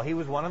he? Well, he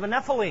was one of the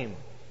Nephilim.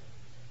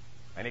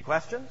 Any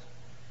questions?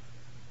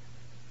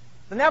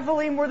 The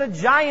Nephilim were the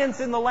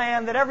giants in the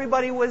land that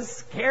everybody was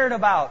scared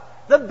about.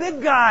 The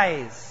big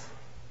guys.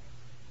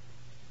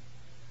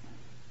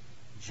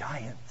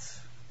 Giants.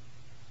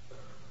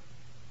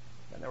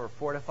 And there were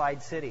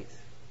fortified cities.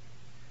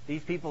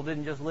 These people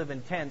didn't just live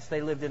in tents.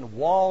 They lived in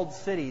walled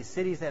cities.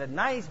 Cities that had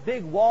nice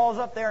big walls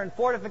up there and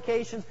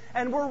fortifications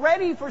and were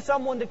ready for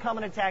someone to come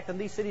and attack them.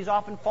 These cities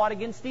often fought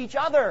against each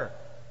other.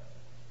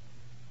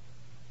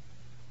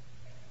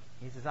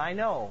 He says, I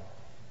know.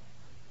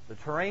 The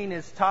terrain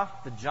is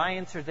tough. The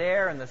giants are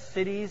there and the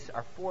cities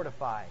are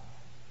fortified.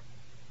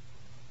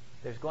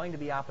 There's going to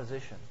be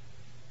opposition.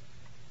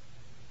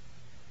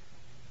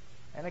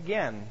 And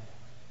again,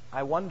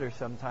 I wonder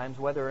sometimes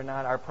whether or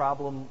not our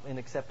problem in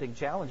accepting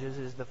challenges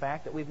is the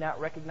fact that we've not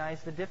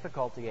recognized the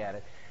difficulty at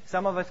it.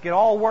 Some of us get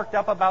all worked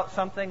up about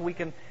something. We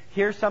can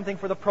hear something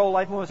for the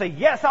pro-life movement and say,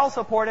 yes, I'll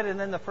support it. And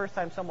then the first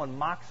time someone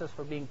mocks us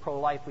for being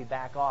pro-life, we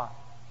back off.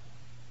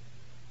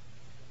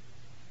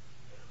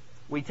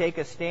 We take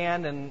a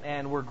stand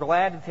and we're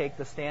glad to take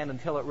the stand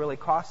until it really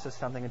costs us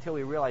something, until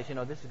we realize,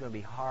 this is going to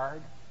be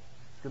hard.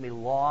 It's going to be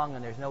long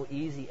and there's no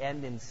easy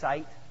end in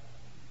sight.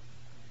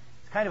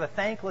 Kind of a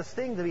thankless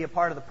thing to be a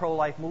part of the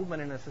pro-life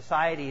movement in a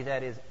society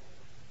that is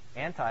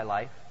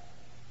anti-life.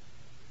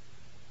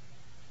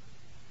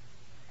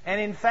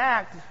 And in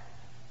fact,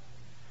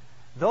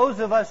 those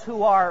of us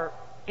who are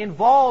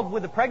involved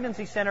with the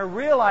pregnancy center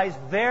realize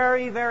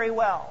very, very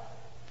well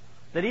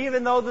that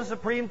even though the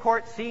Supreme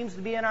Court seems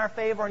to be in our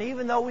favor, and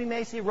even though we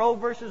may see Roe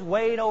versus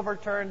Wade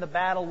overturned, the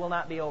battle will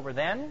not be over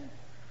then.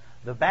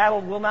 The battle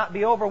will not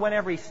be over when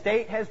every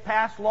state has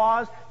passed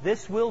laws.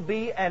 This will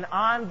be an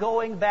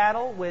ongoing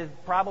battle with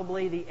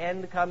probably the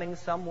end coming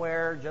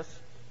somewhere just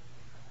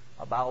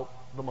about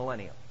the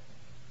millennium.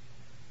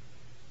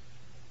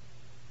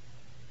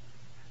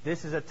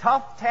 This is a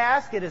tough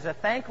task. It is a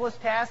thankless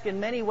task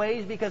in many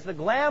ways because the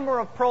glamour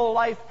of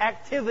pro-life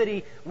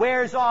activity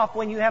wears off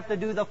when you have to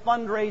do the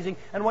fundraising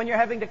and when you're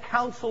having to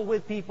counsel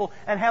with people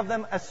and have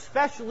them,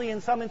 especially in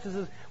some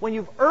instances, when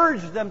you've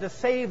urged them to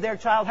save their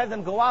child, have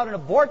them go out and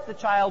abort the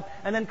child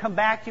and then come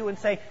back to you and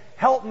say,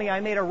 help me,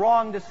 I made a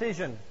wrong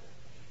decision.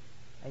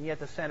 And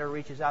yet the center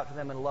reaches out to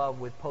them in love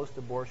with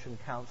post-abortion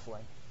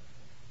counseling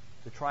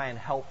to try and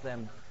help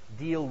them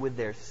deal with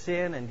their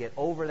sin and get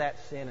over that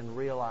sin and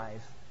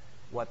realize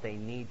what they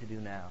need to do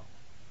now.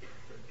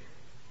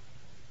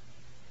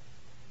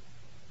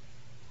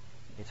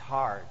 It's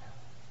hard.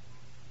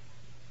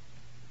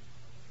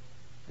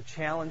 The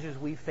challenges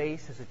we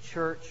face as a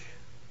church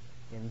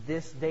in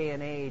this day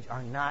and age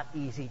are not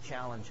easy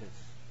challenges.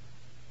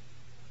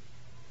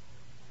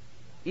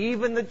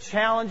 Even the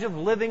challenge of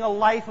living a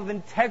life of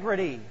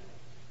integrity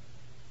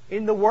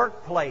in the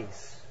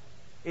workplace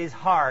is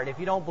hard. If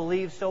you don't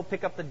believe so,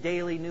 pick up the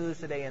Daily News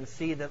today and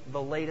see the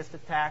latest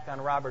attack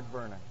on Robert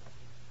Vernon.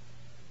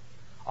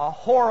 A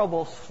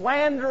horrible,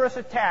 slanderous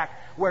attack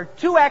where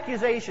two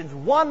accusations,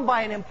 one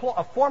by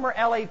a former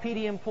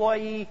LAPD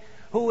employee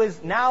who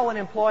is now an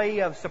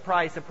employee of,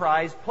 surprise,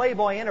 surprise,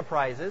 Playboy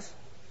Enterprises,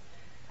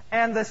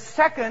 and the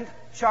second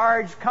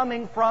charge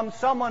coming from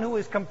someone who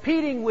is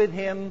competing with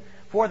him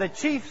for the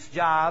chief's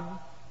job.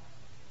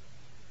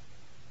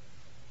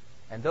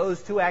 And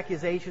those two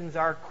accusations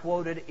are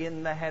quoted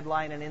in the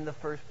headline and in the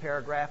first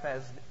paragraph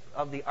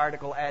of the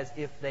article as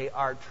if they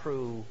are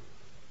true,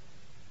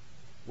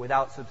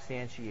 without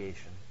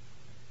substantiation.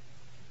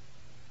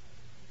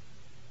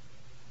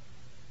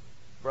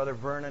 Brother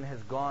Vernon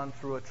has gone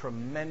through a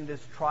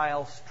tremendous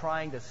trial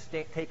trying to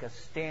take a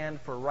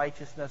stand for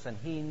righteousness, and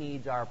he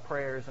needs our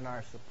prayers and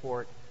our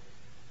support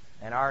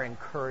and our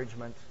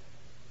encouragement.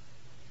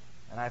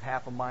 And I've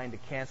half a mind to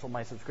cancel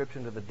my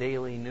subscription to the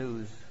Daily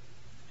News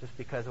just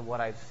because of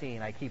what I've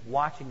seen. I keep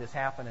watching this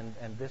happen,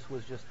 and this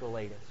was just the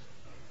latest.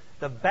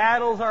 The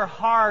battles are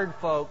hard,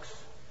 folks.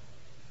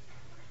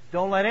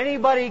 Don't let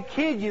anybody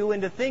kid you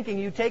into thinking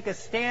you take a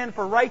stand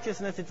for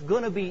righteousness, it's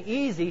going to be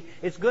easy.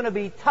 It's going to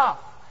be tough.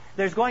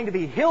 There's going to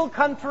be hill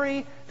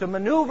country to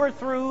maneuver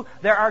through.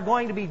 There are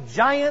going to be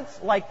giants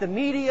like the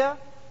media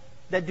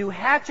that do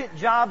hatchet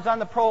jobs on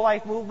the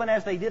pro-life movement,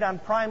 as they did on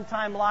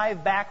Primetime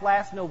Live back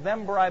last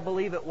November, I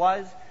believe it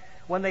was,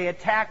 when they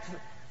attacked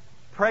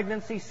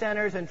pregnancy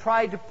centers and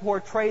tried to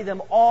portray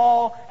them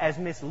all as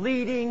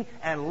misleading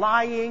and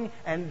lying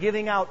and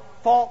giving out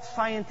false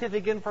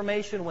scientific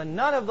information when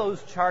none of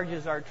those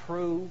charges are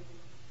true.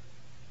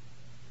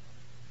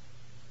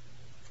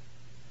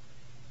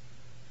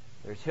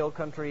 There's hill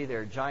country,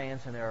 there are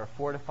giants, and there are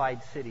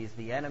fortified cities.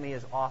 The enemy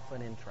is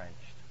often entrenched.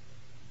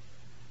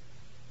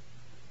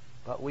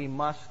 But we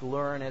must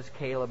learn, as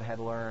Caleb had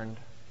learned,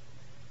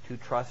 to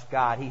trust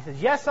God. He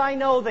says, yes, I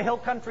know the hill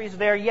country is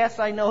there. Yes,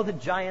 I know the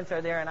giants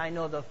are there, and I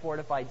know the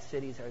fortified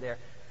cities are there.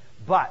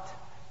 But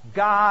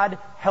God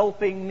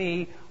helping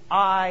me,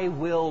 I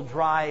will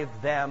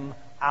drive them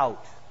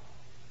out.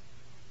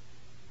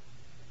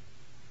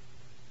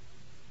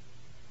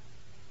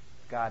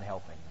 God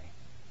helping me.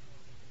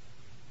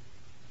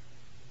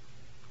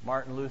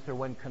 Martin Luther,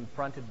 when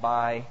confronted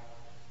by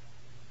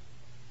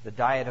the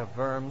Diet of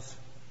Worms,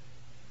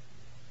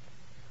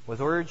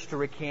 was urged to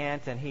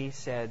recant, and he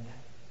said,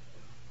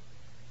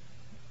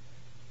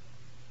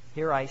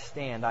 here I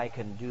stand, I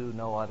can do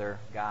no other.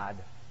 God,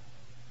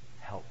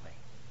 help me.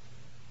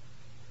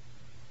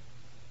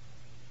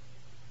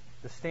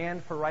 The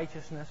stand for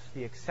righteousness,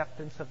 the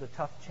acceptance of the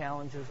tough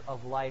challenges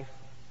of life,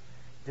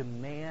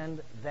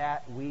 demand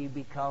that we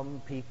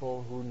become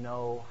people who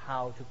know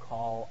how to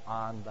call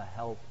on the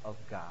help of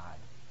God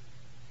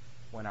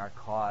when our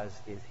cause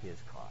is His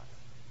cause.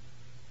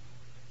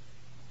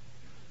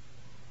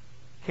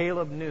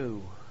 Caleb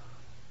knew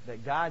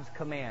that God's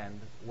command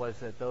was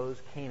that those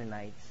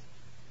Canaanites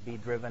be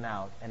driven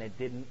out, and it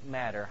didn't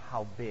matter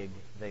how big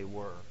they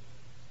were.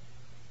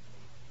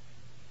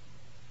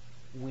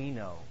 We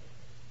know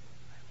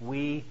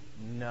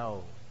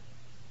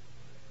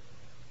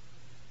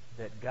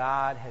that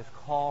God has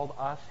called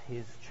us,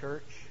 His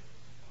church,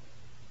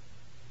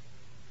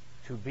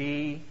 to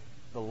be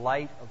the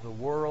light of the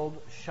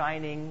world,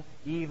 shining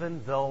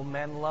even though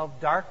men love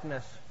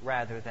darkness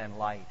rather than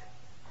light.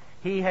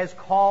 He has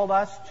called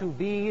us to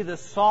be the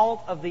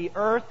salt of the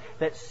earth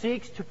that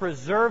seeks to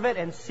preserve it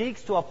and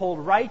seeks to uphold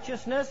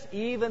righteousness,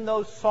 even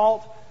though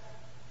salt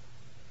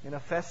in a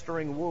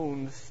festering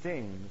wound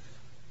stings.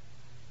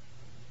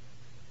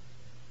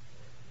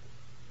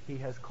 He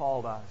has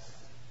called us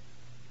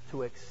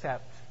to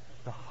accept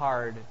the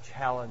hard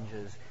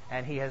challenges,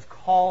 and He has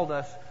called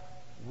us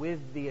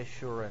with the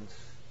assurance,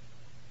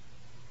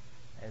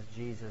 as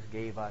Jesus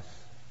gave us,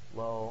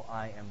 lo,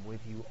 I am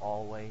with you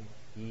always,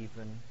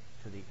 even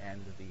to the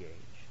end of the age.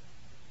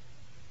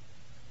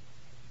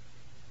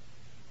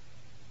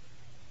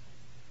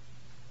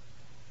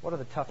 What are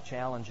the tough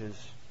challenges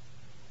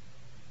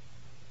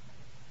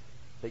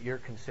that you're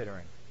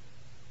considering,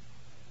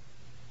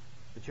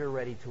 that you're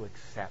ready to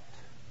accept,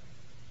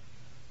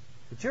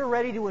 that you're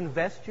ready to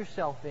invest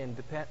yourself in,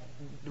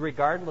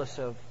 regardless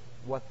of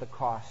what the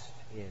cost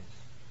is?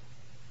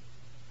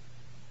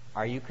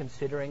 Are you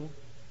considering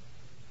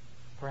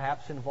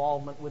perhaps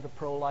involvement with the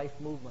pro-life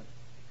movement?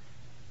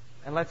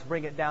 And let's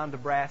bring it down to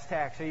brass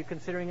tacks. Are you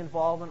considering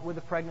involvement with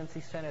a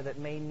pregnancy center that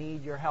may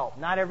need your help?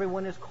 Not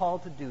everyone is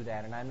called to do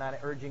that, and I'm not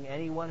urging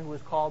anyone who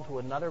is called to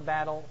another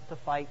battle to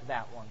fight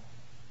that one.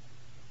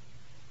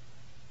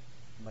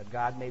 But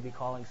God may be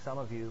calling some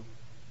of you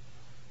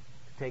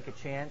to take a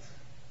chance,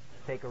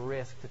 to take a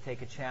risk, to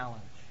take a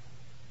challenge.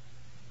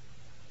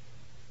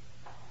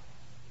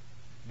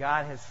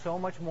 God has so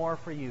much more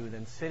for you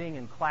than sitting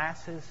in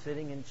classes,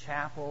 sitting in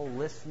chapel,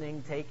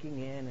 listening, taking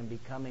in, and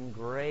becoming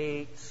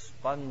great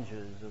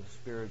sponges of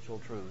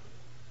spiritual truth.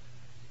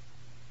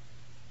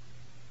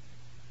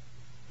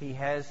 He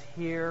has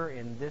here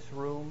in this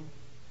room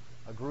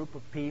a group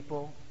of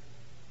people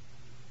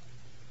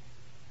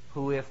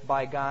who, if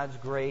by God's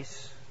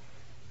grace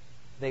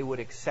they would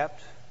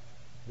accept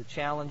the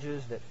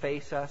challenges that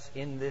face us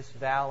in this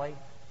valley,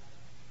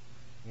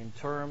 in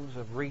terms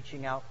of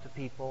reaching out to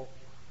people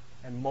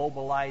and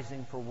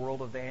mobilizing for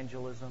world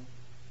evangelism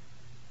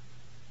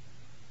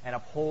and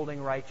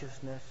upholding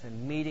righteousness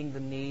and meeting the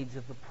needs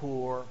of the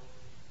poor,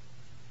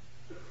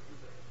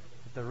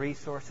 that the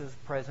resources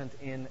present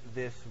in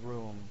this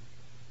room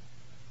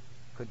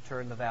could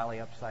turn the valley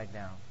upside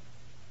down.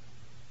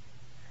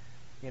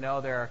 You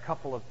know, there are a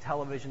couple of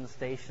television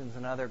stations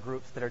and other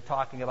groups that are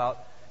talking about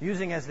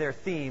using as their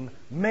theme,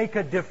 make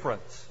a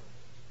difference.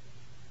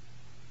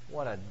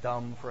 What a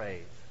dumb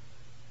phrase.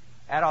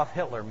 Adolf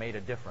Hitler made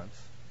a difference.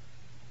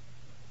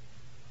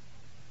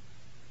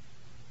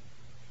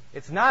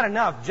 It's not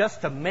enough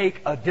just to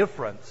make a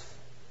difference.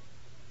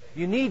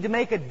 You need to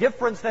make a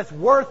difference that's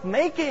worth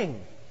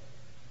making.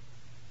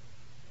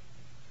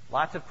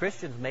 Lots of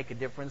Christians make a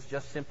difference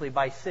just simply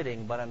by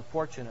sitting, but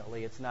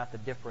unfortunately, it's not the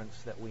difference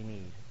that we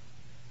need.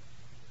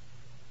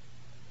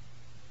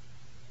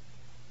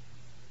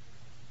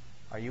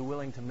 Are you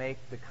willing to make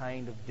the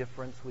kind of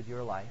difference with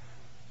your life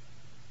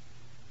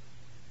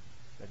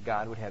that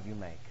God would have you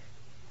make?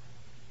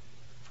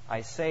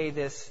 I say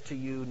this to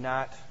you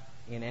not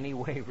in any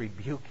way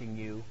rebuking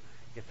you.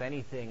 If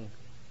anything,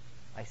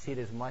 I see it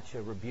as much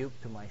a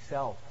rebuke to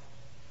myself.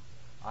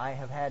 I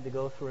have had to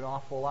go through an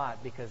awful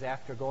lot because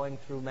after going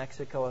through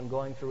Mexico and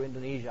going through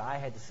Indonesia, I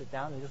had to sit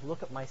down and just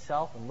look at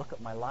myself and look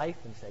at my life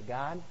and say,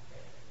 God,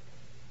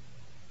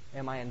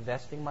 am I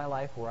investing my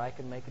life where I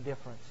can make a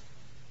difference?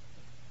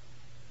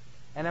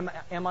 And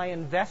am I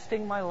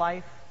investing my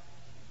life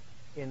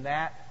in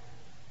that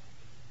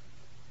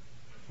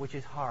which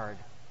is hard?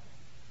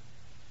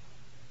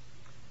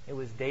 It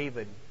was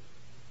David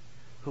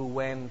who,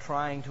 when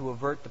trying to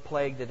avert the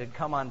plague that had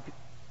come on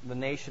the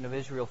nation of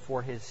Israel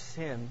for his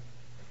sin,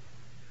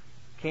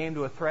 came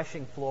to a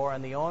threshing floor,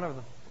 and the owner of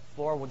the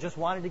floor just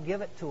wanted to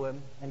give it to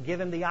him and give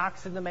him the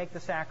oxen to make the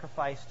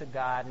sacrifice to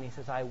God. And he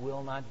says, I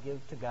will not give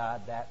to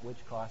God that which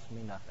costs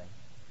me nothing.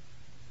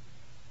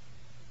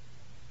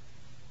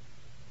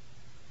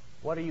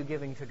 What are you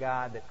giving to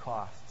God that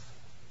costs?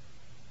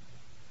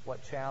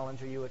 What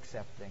challenge are you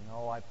accepting?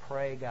 Oh, I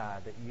pray,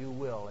 God, that you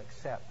will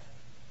accept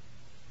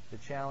the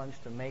challenge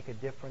to make a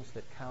difference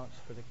that counts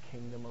for the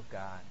kingdom of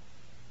God.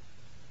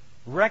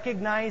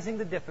 Recognizing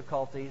the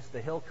difficulties,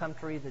 the hill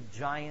country, the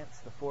giants,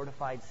 the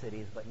fortified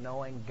cities, but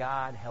knowing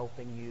God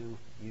helping you,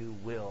 you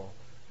will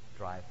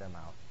drive them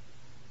out.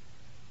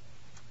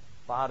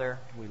 Father,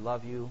 we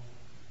love you.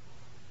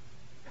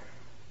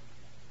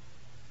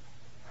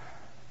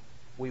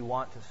 We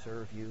want to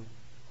serve you.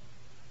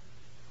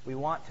 We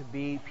want to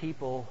be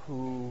people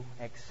who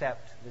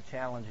accept the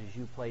challenges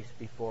you place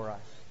before us.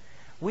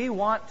 We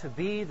want to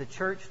be the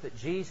church that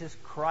Jesus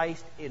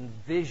Christ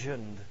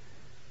envisioned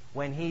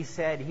when He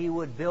said He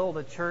would build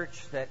a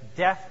church that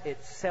death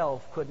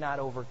itself could not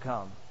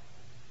overcome.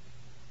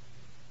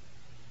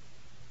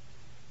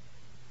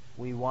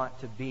 We want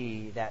to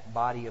be that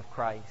body of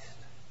Christ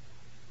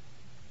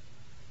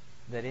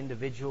that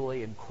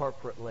individually and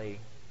corporately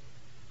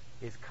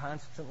is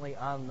constantly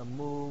on the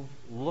move,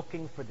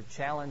 looking for the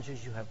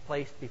challenges you have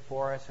placed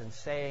before us and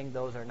saying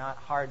those are not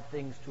hard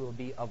things to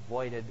be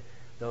avoided.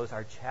 Those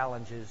are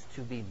challenges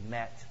to be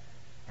met.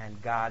 And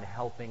God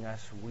helping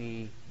us,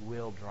 we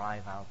will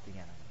drive out the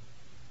enemy.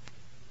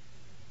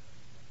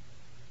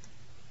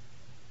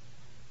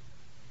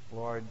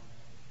 Lord,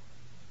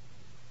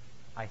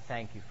 I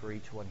thank you for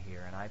each one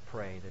here, and I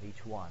pray that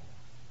each one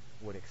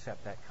would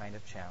accept that kind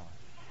of challenge.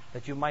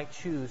 That you might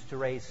choose to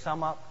raise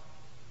some up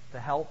to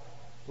help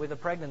with a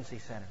pregnancy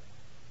center.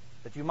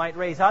 That you might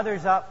raise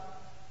others up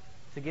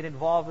to get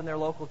involved in their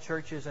local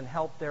churches and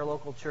help their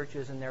local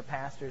churches and their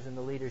pastors and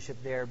the leadership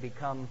there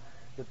become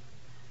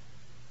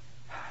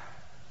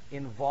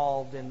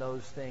involved in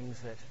those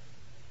things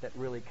that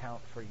really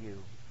count for you.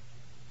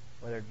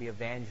 Whether it be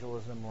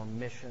evangelism or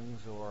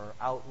missions or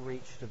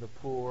outreach to the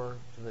poor,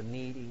 to the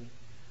needy.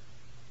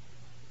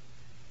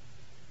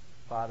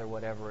 Father,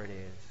 whatever it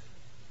is,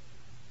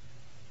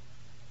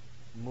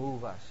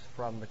 move us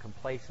from the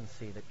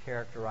complacency that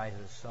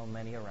characterizes so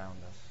many around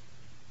us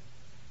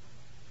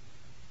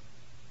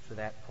to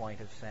that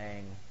point of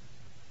saying,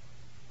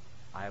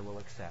 I will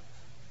accept.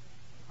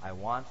 I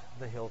want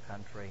the hill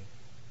country.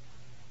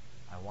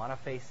 I want to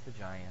face the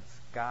giants.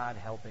 God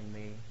helping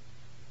me,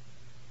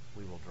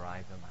 we will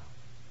drive them out.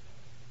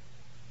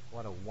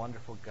 What a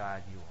wonderful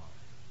God you are.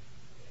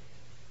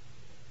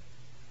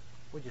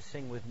 Would you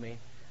sing with me?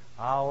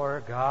 Our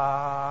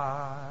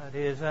God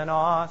is an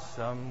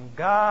awesome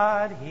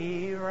God.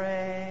 He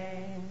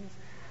reigns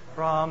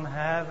from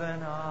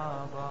heaven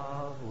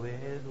above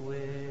with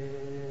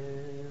wisdom,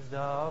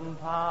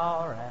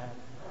 power, and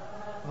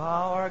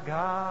our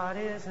God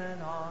is an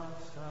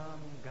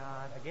awesome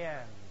God.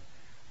 Again,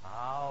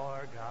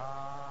 our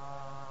God